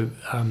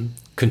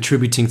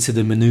contributing to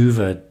the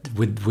maneuver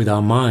with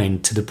our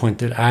mind, to the point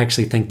that I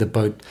actually think the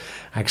boat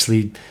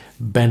actually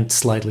bent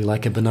slightly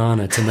like a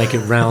banana to make it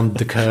round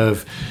the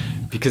curve,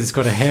 because it's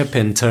got a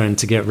hairpin turn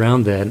to get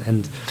round there.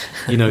 And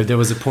there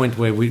was a point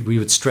where we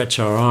would stretch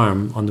our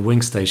arm on the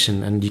wing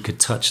station and you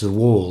could touch the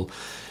wall.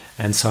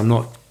 And so I'm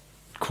not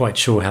quite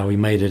sure how we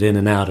made it in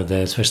and out of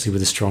there, especially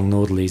with the strong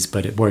northerlies,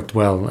 but it worked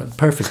well.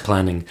 Perfect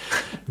planning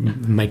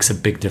makes a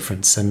big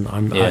difference, and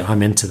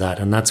I'm into that.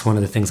 And that's one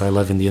of the things I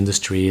love in the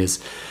industry is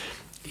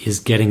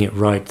getting it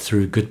right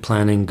through good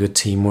planning, good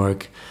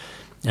teamwork,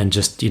 and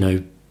just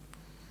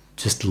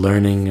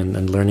learning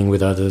and learning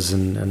with others.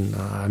 And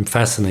I'm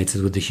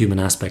fascinated with the human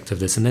aspect of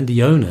this. And then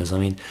the owners, I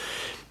mean,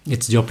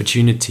 it's the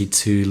opportunity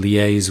to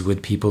liaise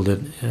with people that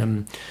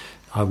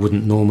I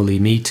wouldn't normally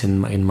meet in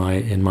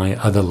my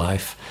other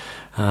life,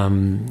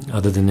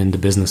 other than in the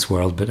business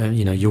world. But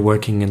you're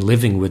working and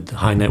living with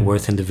high net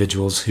worth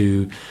individuals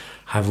who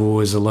have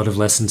always a lot of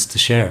lessons to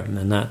share,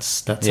 and that's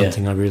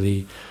something I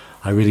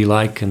really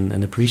like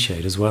and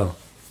appreciate as well.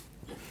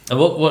 And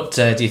what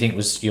do you think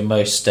was your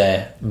most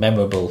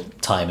memorable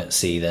time at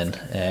sea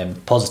then?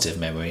 Positive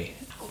memory?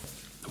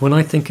 When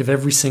I think of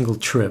every single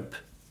trip,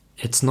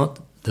 it's not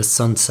the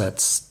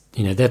sunsets.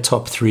 They're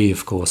top 3,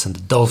 of course, and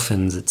the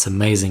dolphins, it's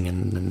amazing,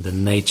 and the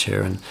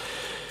nature.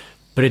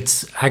 But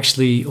it's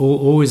actually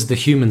always the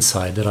human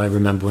side that I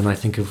remember when I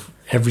think of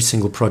every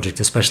single project,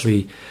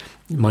 especially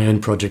my own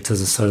project as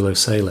a solo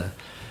sailor.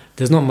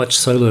 There's not much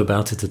solo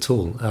about it at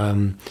all.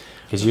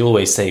 Because you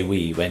always say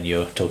we when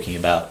you're talking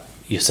about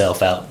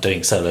yourself out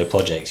doing solo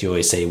projects. You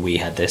always say we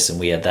had this and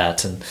we had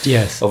that, and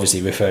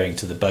obviously referring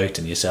to the boat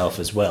and yourself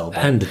as well,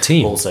 and the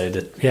team. Also,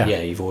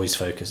 you've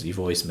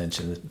always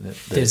mentioned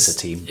that it's a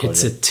team project.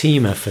 It's a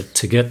team effort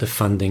to get the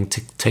funding,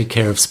 to take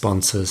care of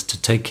sponsors,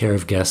 to take care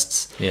of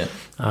guests.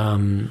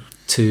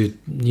 To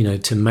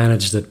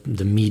manage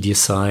the media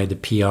side, the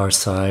PR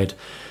side.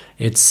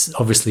 It's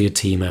obviously a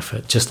team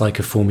effort. Just like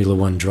a Formula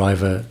One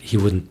driver, he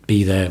wouldn't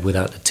be there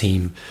without the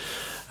team.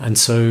 And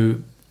so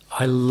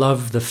I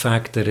love the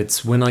fact that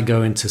it's when I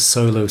go into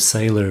solo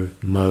sailor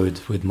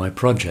mode with my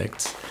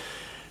projects,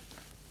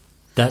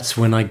 that's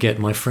when I get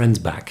my friends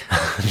back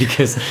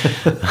because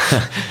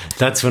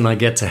that's when I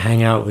get to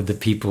hang out with the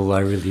people I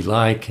really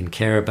like and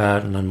care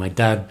about. And then my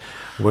dad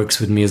works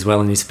with me as well,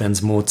 and we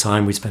spend more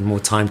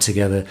time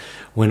together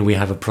when we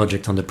have a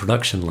project on the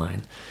production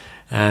line.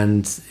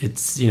 And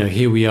it's,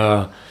 here we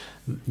are,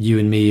 you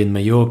and me in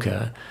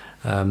Mallorca,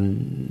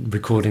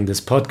 recording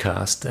this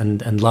podcast,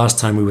 and last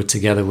time we were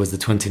together was the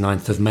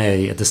 29th of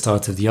May at the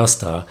start of the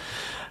Ostar,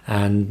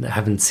 and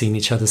haven't seen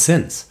each other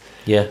since.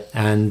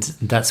 And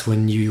that's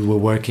when you were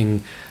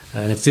working,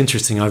 and it's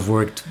interesting, I've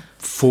worked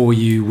for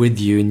you, with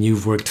you, and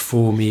you've worked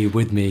for me,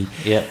 with me.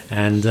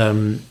 And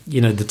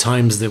the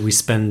times that we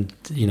spend,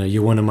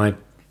 you're one of my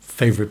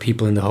favorite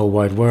people in the whole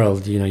wide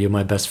world, you're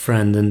my best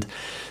friend, and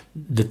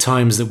the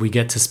times that we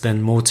get to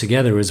spend more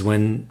together is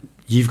when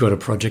you've got a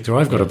project or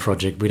I've got a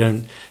project. We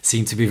don't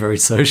seem to be very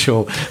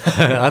social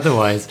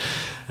otherwise.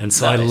 And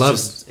so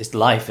it's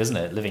life, isn't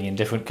it? Living in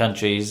different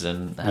countries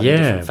and having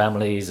different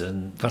families.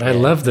 But I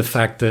love the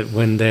fact that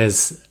when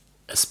there's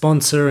a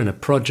sponsor and a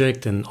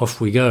project, and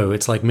off we go.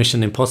 It's like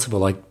Mission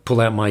Impossible. I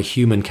pull out my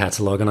human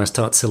catalog and I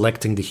start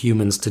selecting the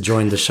humans to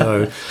join the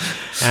show.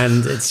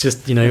 And it's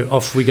just,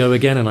 off we go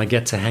again, and I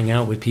get to hang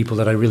out with people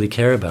that I really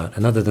care about.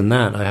 And other than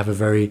that, I have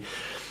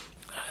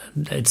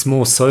it's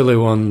more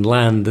solo on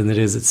land than it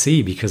is at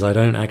sea, because I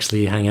don't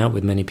actually hang out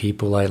with many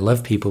people. I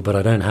love people, but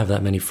I don't have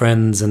that many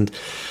friends. And,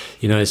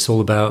 it's all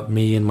about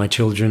me and my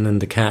children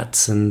and the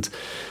cats and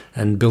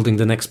building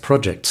the next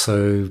project.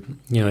 So,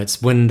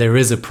 it's when there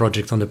is a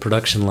project on the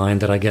production line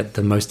that I get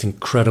the most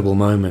incredible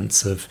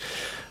moments of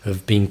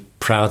being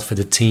proud for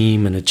the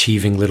team and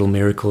achieving little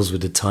miracles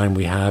with the time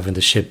we have in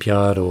the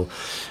shipyard or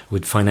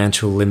with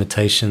financial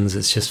limitations.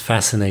 It's just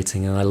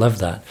fascinating, and I love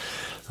that.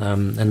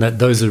 And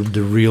those are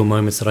the real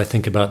moments that I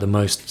think about the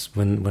most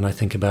when I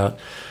think about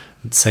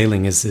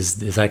sailing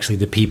is actually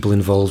the people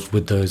involved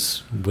with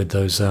those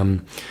boats.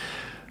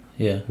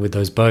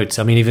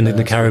 I mean, even in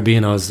the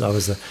Caribbean, I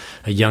was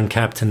a young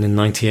captain in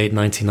 98,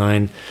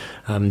 99,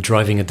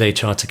 driving a day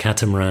charter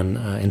catamaran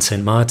in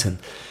St. Martin.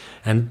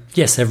 And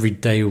yes, every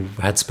day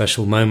had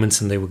special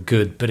moments and they were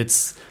good, but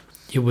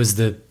it was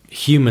the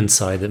human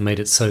side that made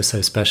it so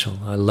special.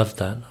 I loved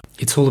that.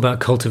 It's all about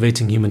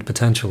cultivating human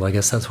potential. I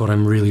guess that's what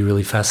I'm really,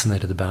 really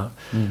fascinated about.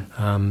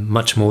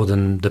 Much more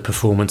than the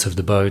performance of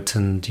the boat.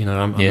 And,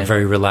 I'm a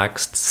very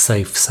relaxed,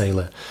 safe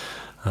sailor.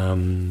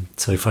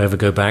 So if I ever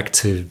go back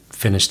to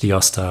finish the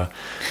Ostar,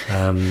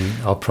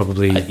 I'll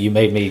probably... You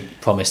made me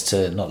promise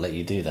to not let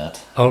you do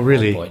that. Oh,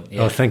 really?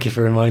 Yeah. Oh, thank you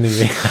for reminding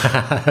me.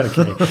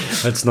 Okay,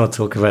 let's not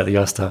talk about the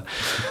Ostar.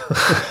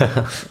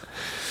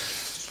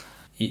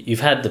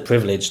 You've had the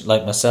privilege,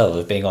 like myself,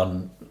 of being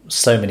on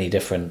so many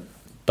different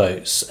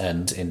boats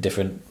and in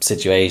different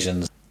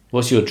situations.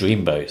 What's your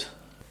dream boat?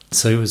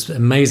 So it was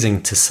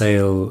amazing to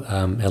sail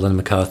Ellen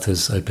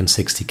MacArthur's Open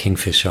 60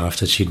 Kingfisher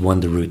after she'd won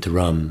the Route de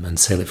Rhum, and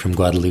sail it from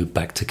Guadeloupe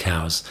back to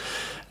Cowes.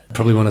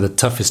 Probably one of the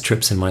toughest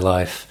trips in my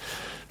life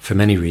for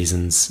many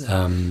reasons.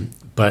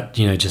 But,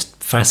 just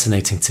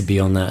fascinating to be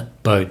on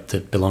that boat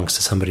that belongs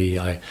to somebody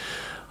I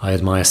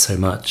admire so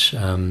much.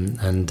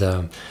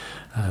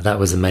 That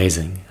was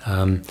amazing.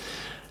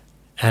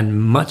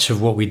 And much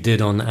of what we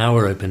did on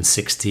our Open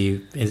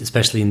 60,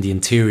 especially in the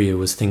interior,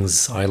 was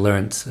things I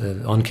learnt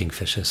on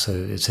Kingfisher. So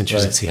it's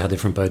interesting to see how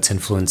different boats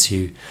influence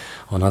you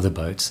on other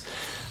boats.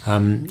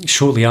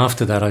 Shortly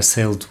after that, I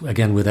sailed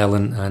again with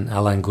Ellen and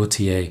Alain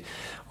Gauthier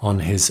on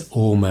his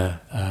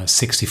Orma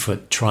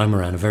 60-foot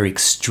trimaran, a very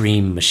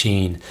extreme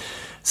machine,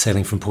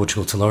 sailing from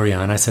Portugal to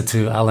Lorient. And I said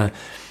to Alain,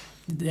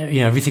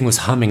 everything was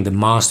humming. The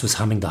mast was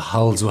humming. The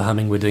hulls were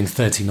humming. We're doing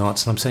 30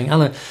 knots. And I'm saying,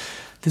 Alain,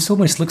 this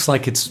almost looks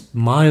like it's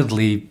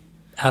mildly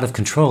out of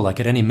control. Like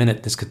at any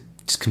minute, this could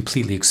just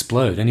completely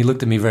explode. And he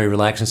looked at me very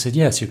relaxed and said,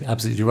 yes, you're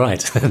absolutely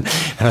right. And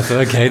I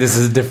thought, okay, this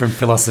is a different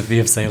philosophy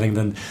of sailing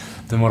than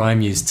what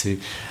I'm used to.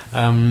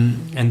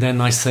 And then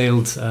I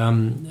sailed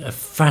a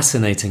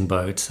fascinating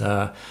boat.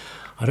 I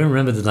don't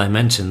remember the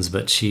dimensions,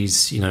 but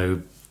she's,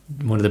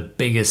 one of the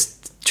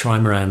biggest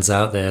trimarans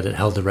out there that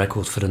held the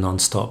record for the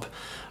non-stop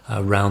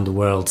around the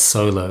world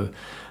solo.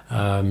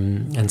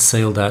 And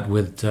sailed that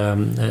with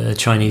a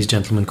Chinese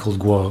gentleman called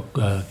Guo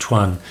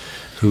Chuan,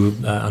 who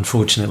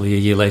unfortunately a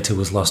year later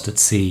was lost at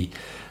sea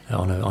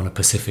on a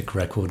Pacific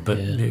record. But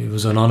it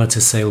was an honor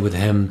to sail with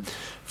him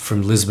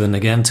from Lisbon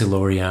again to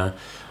Lorient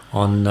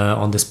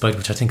on this boat,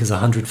 which I think is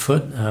 100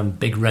 foot,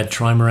 big red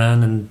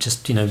trimaran, and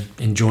just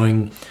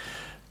enjoying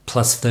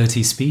plus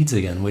 30 speeds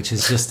again, which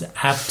is just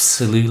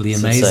absolutely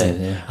amazing.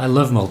 Insane, yeah. I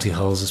love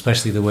multi-hulls,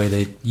 especially the way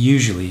they're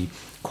usually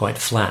quite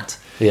flat.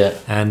 Yeah.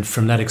 And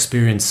from that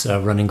experience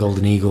running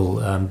Golden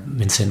Eagle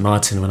in St.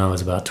 Martin when I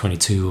was about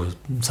 22 or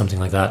something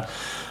like that,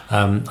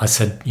 I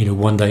said,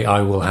 one day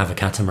I will have a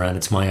catamaran.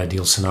 It's my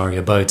ideal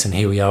scenario boat. And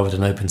here we are with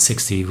an Open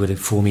 60 with a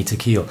 4-meter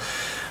keel.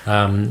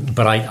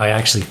 But I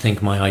actually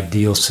think my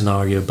ideal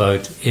scenario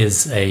boat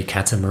is a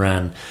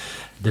catamaran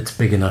that's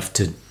big enough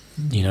to,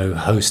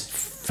 host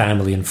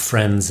family and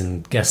friends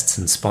and guests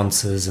and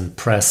sponsors and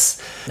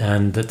press,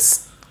 and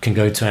can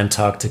go to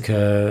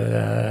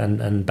Antarctica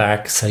and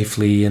back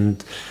safely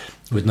and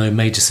with no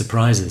major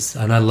surprises.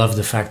 And I love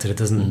the fact that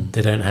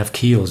they don't have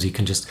keels. You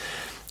can just,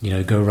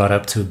 go right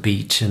up to a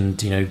beach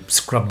and,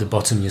 scrub the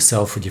bottom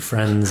yourself with your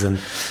friends and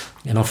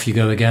off you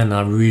go again.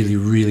 I really,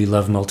 really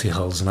love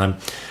multi-hulls, and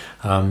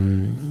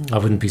I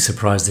wouldn't be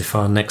surprised if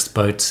our next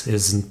boat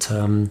isn't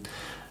a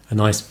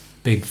nice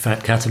big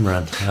fat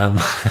catamaran.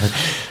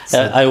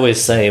 I always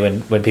say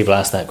when people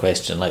ask that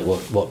question, like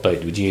what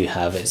boat would you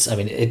have,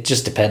 it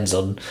just depends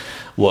on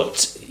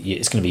what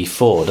it's going to be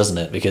for, doesn't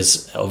it?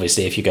 Because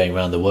obviously if you're going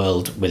around the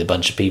world with a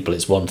bunch of people,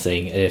 it's one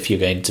thing. If you're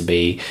going to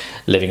be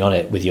living on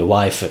it with your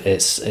wife,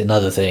 it's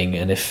another thing.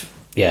 And if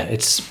you're going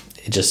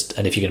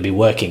to be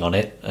working on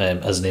it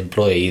as an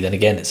employee, then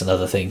again it's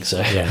another thing. So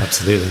yeah,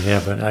 absolutely.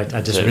 Yeah, but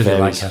I just really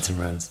like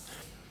catamarans.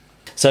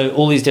 So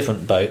all these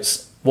different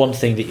boats, one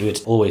thing that you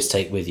would always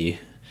take with you?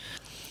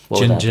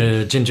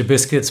 Ginger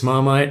biscuits,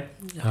 Marmite.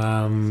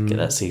 Get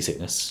that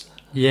seasickness.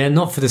 Yeah,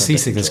 not for the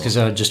seasickness, because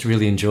I just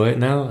really enjoy it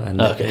now. And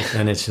okay.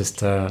 And it's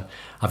just,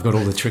 I've got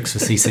all the tricks for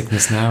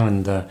seasickness now,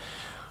 and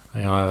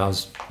I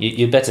was.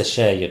 You'd better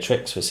share your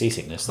tricks for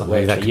seasickness.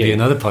 That could be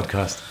another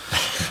podcast.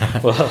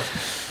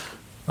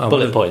 Well,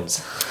 bullet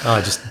points.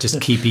 Just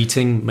keep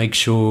eating. Make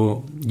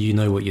sure you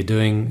know what you're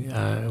doing,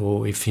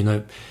 or if you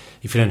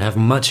don't have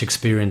much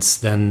experience,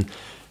 then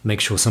make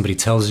sure somebody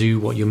tells you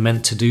what you're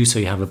meant to do, so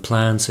you have a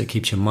plan, so it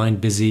keeps your mind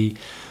busy.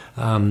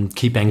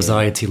 Keep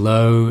anxiety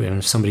low, and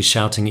if somebody's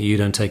shouting at you,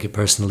 don't take it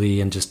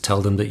personally, and just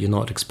tell them that you're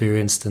not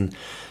experienced. And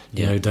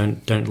you know,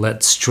 don't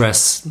let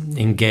stress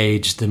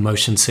engage the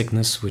motion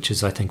sickness, which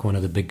is, I think, one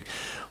of the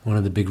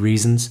big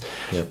reasons.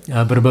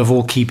 But above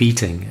all, keep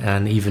eating,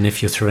 and even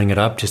if you're throwing it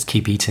up, just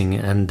keep eating.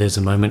 And there's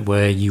a moment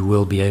where you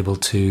will be able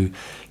to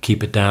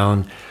keep it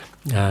down.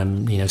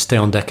 Stay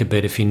on deck a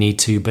bit if you need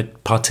to,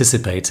 but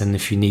participate. And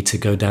if you need to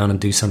go down and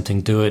do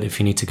something, do it. If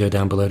you need to go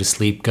down below to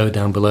sleep, go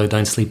down below.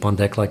 Don't sleep on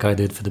deck like I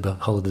did for the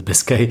whole of the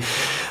Biscay.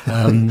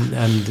 And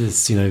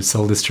it's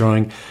soul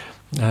destroying.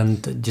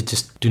 And you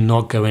just do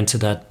not go into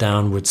that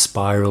downward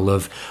spiral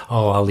of,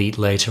 I'll eat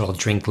later, I'll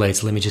drink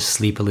later, let me just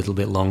sleep a little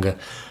bit longer.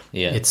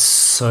 It's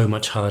so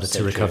much harder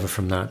to recover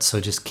from that.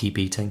 So just keep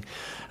eating.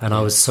 And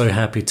I was so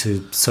happy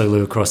to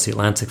solo across the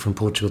Atlantic from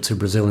Portugal to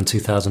Brazil in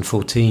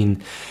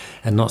 2014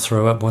 and not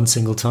throw up one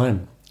single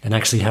time, and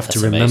actually have to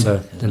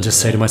remember and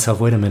just say to myself,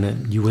 wait a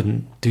minute, you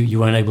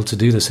weren't able to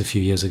do this a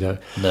few years ago.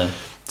 No.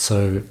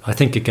 So I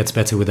think it gets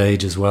better with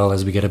age as well,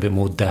 as we get a bit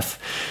more deaf.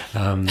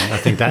 I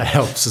think that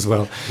helps as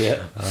well.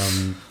 Yeah.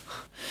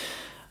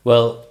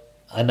 Well,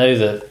 I know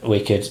that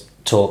we could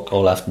talk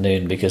all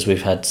afternoon because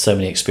we've had so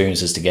many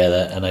experiences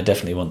together, and I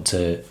definitely want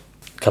to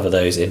cover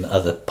those in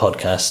other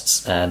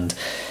podcasts, and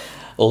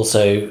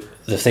also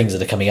the things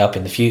that are coming up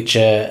in the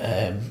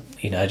future.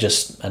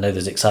 I know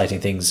there's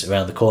exciting things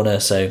around the corner,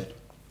 so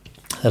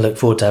I look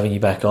forward to having you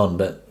back on.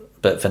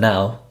 But for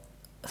now,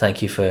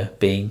 thank you for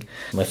being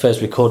my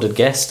first recorded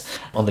guest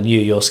on the new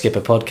Your Skipper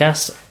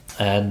podcast,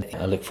 and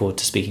I look forward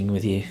to speaking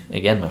with you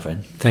again, my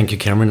friend. Thank you,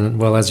 Cameron.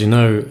 Well, as you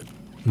know,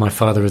 my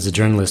father was a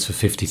journalist for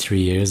 53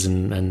 years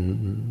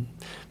and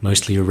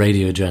mostly a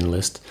radio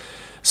journalist.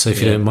 So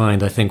if you don't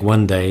mind, I think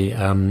one day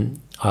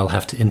I'll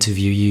have to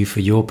interview you for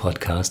your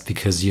podcast,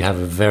 because you have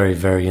a very,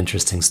 very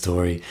interesting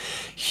story,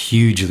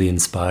 hugely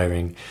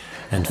inspiring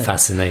and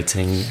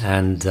fascinating.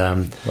 And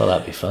well,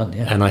 that'd be fun,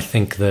 yeah. And I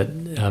think that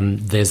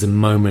there's a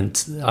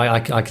moment, I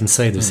can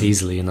say this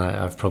easily, and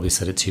I've probably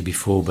said it to you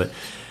before, but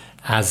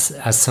as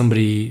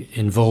somebody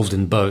involved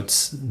in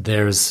boats,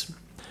 there's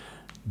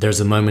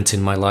a moment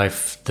in my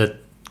life that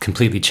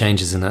completely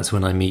changes, and that's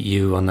when I meet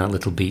you on that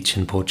little beach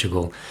in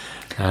Portugal.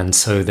 And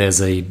so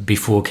there's a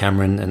before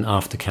Cameron and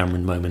after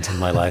Cameron moment in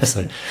my life.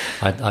 So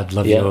I'd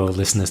love your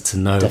listeners to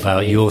know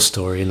about your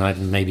story,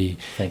 and maybe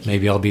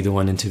I'll be the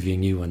one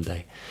interviewing you one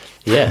day.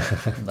 Yeah,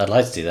 I'd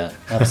like to do that.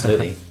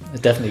 Absolutely. There's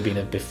definitely been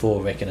a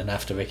before Rick and an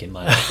after Rick in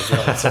my life as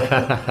well. So.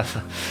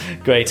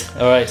 Great.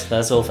 All right,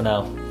 that's all for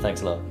now.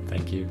 Thanks a lot.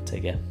 Thank you.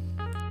 Take care.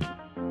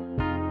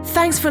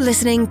 Thanks for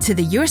listening to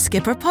the Your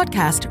Skipper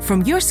podcast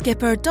from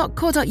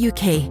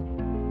yourskipper.co.uk.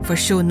 For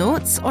show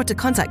notes or to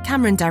contact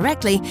Cameron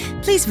directly,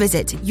 please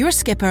visit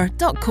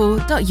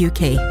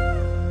yourskipper.co.uk.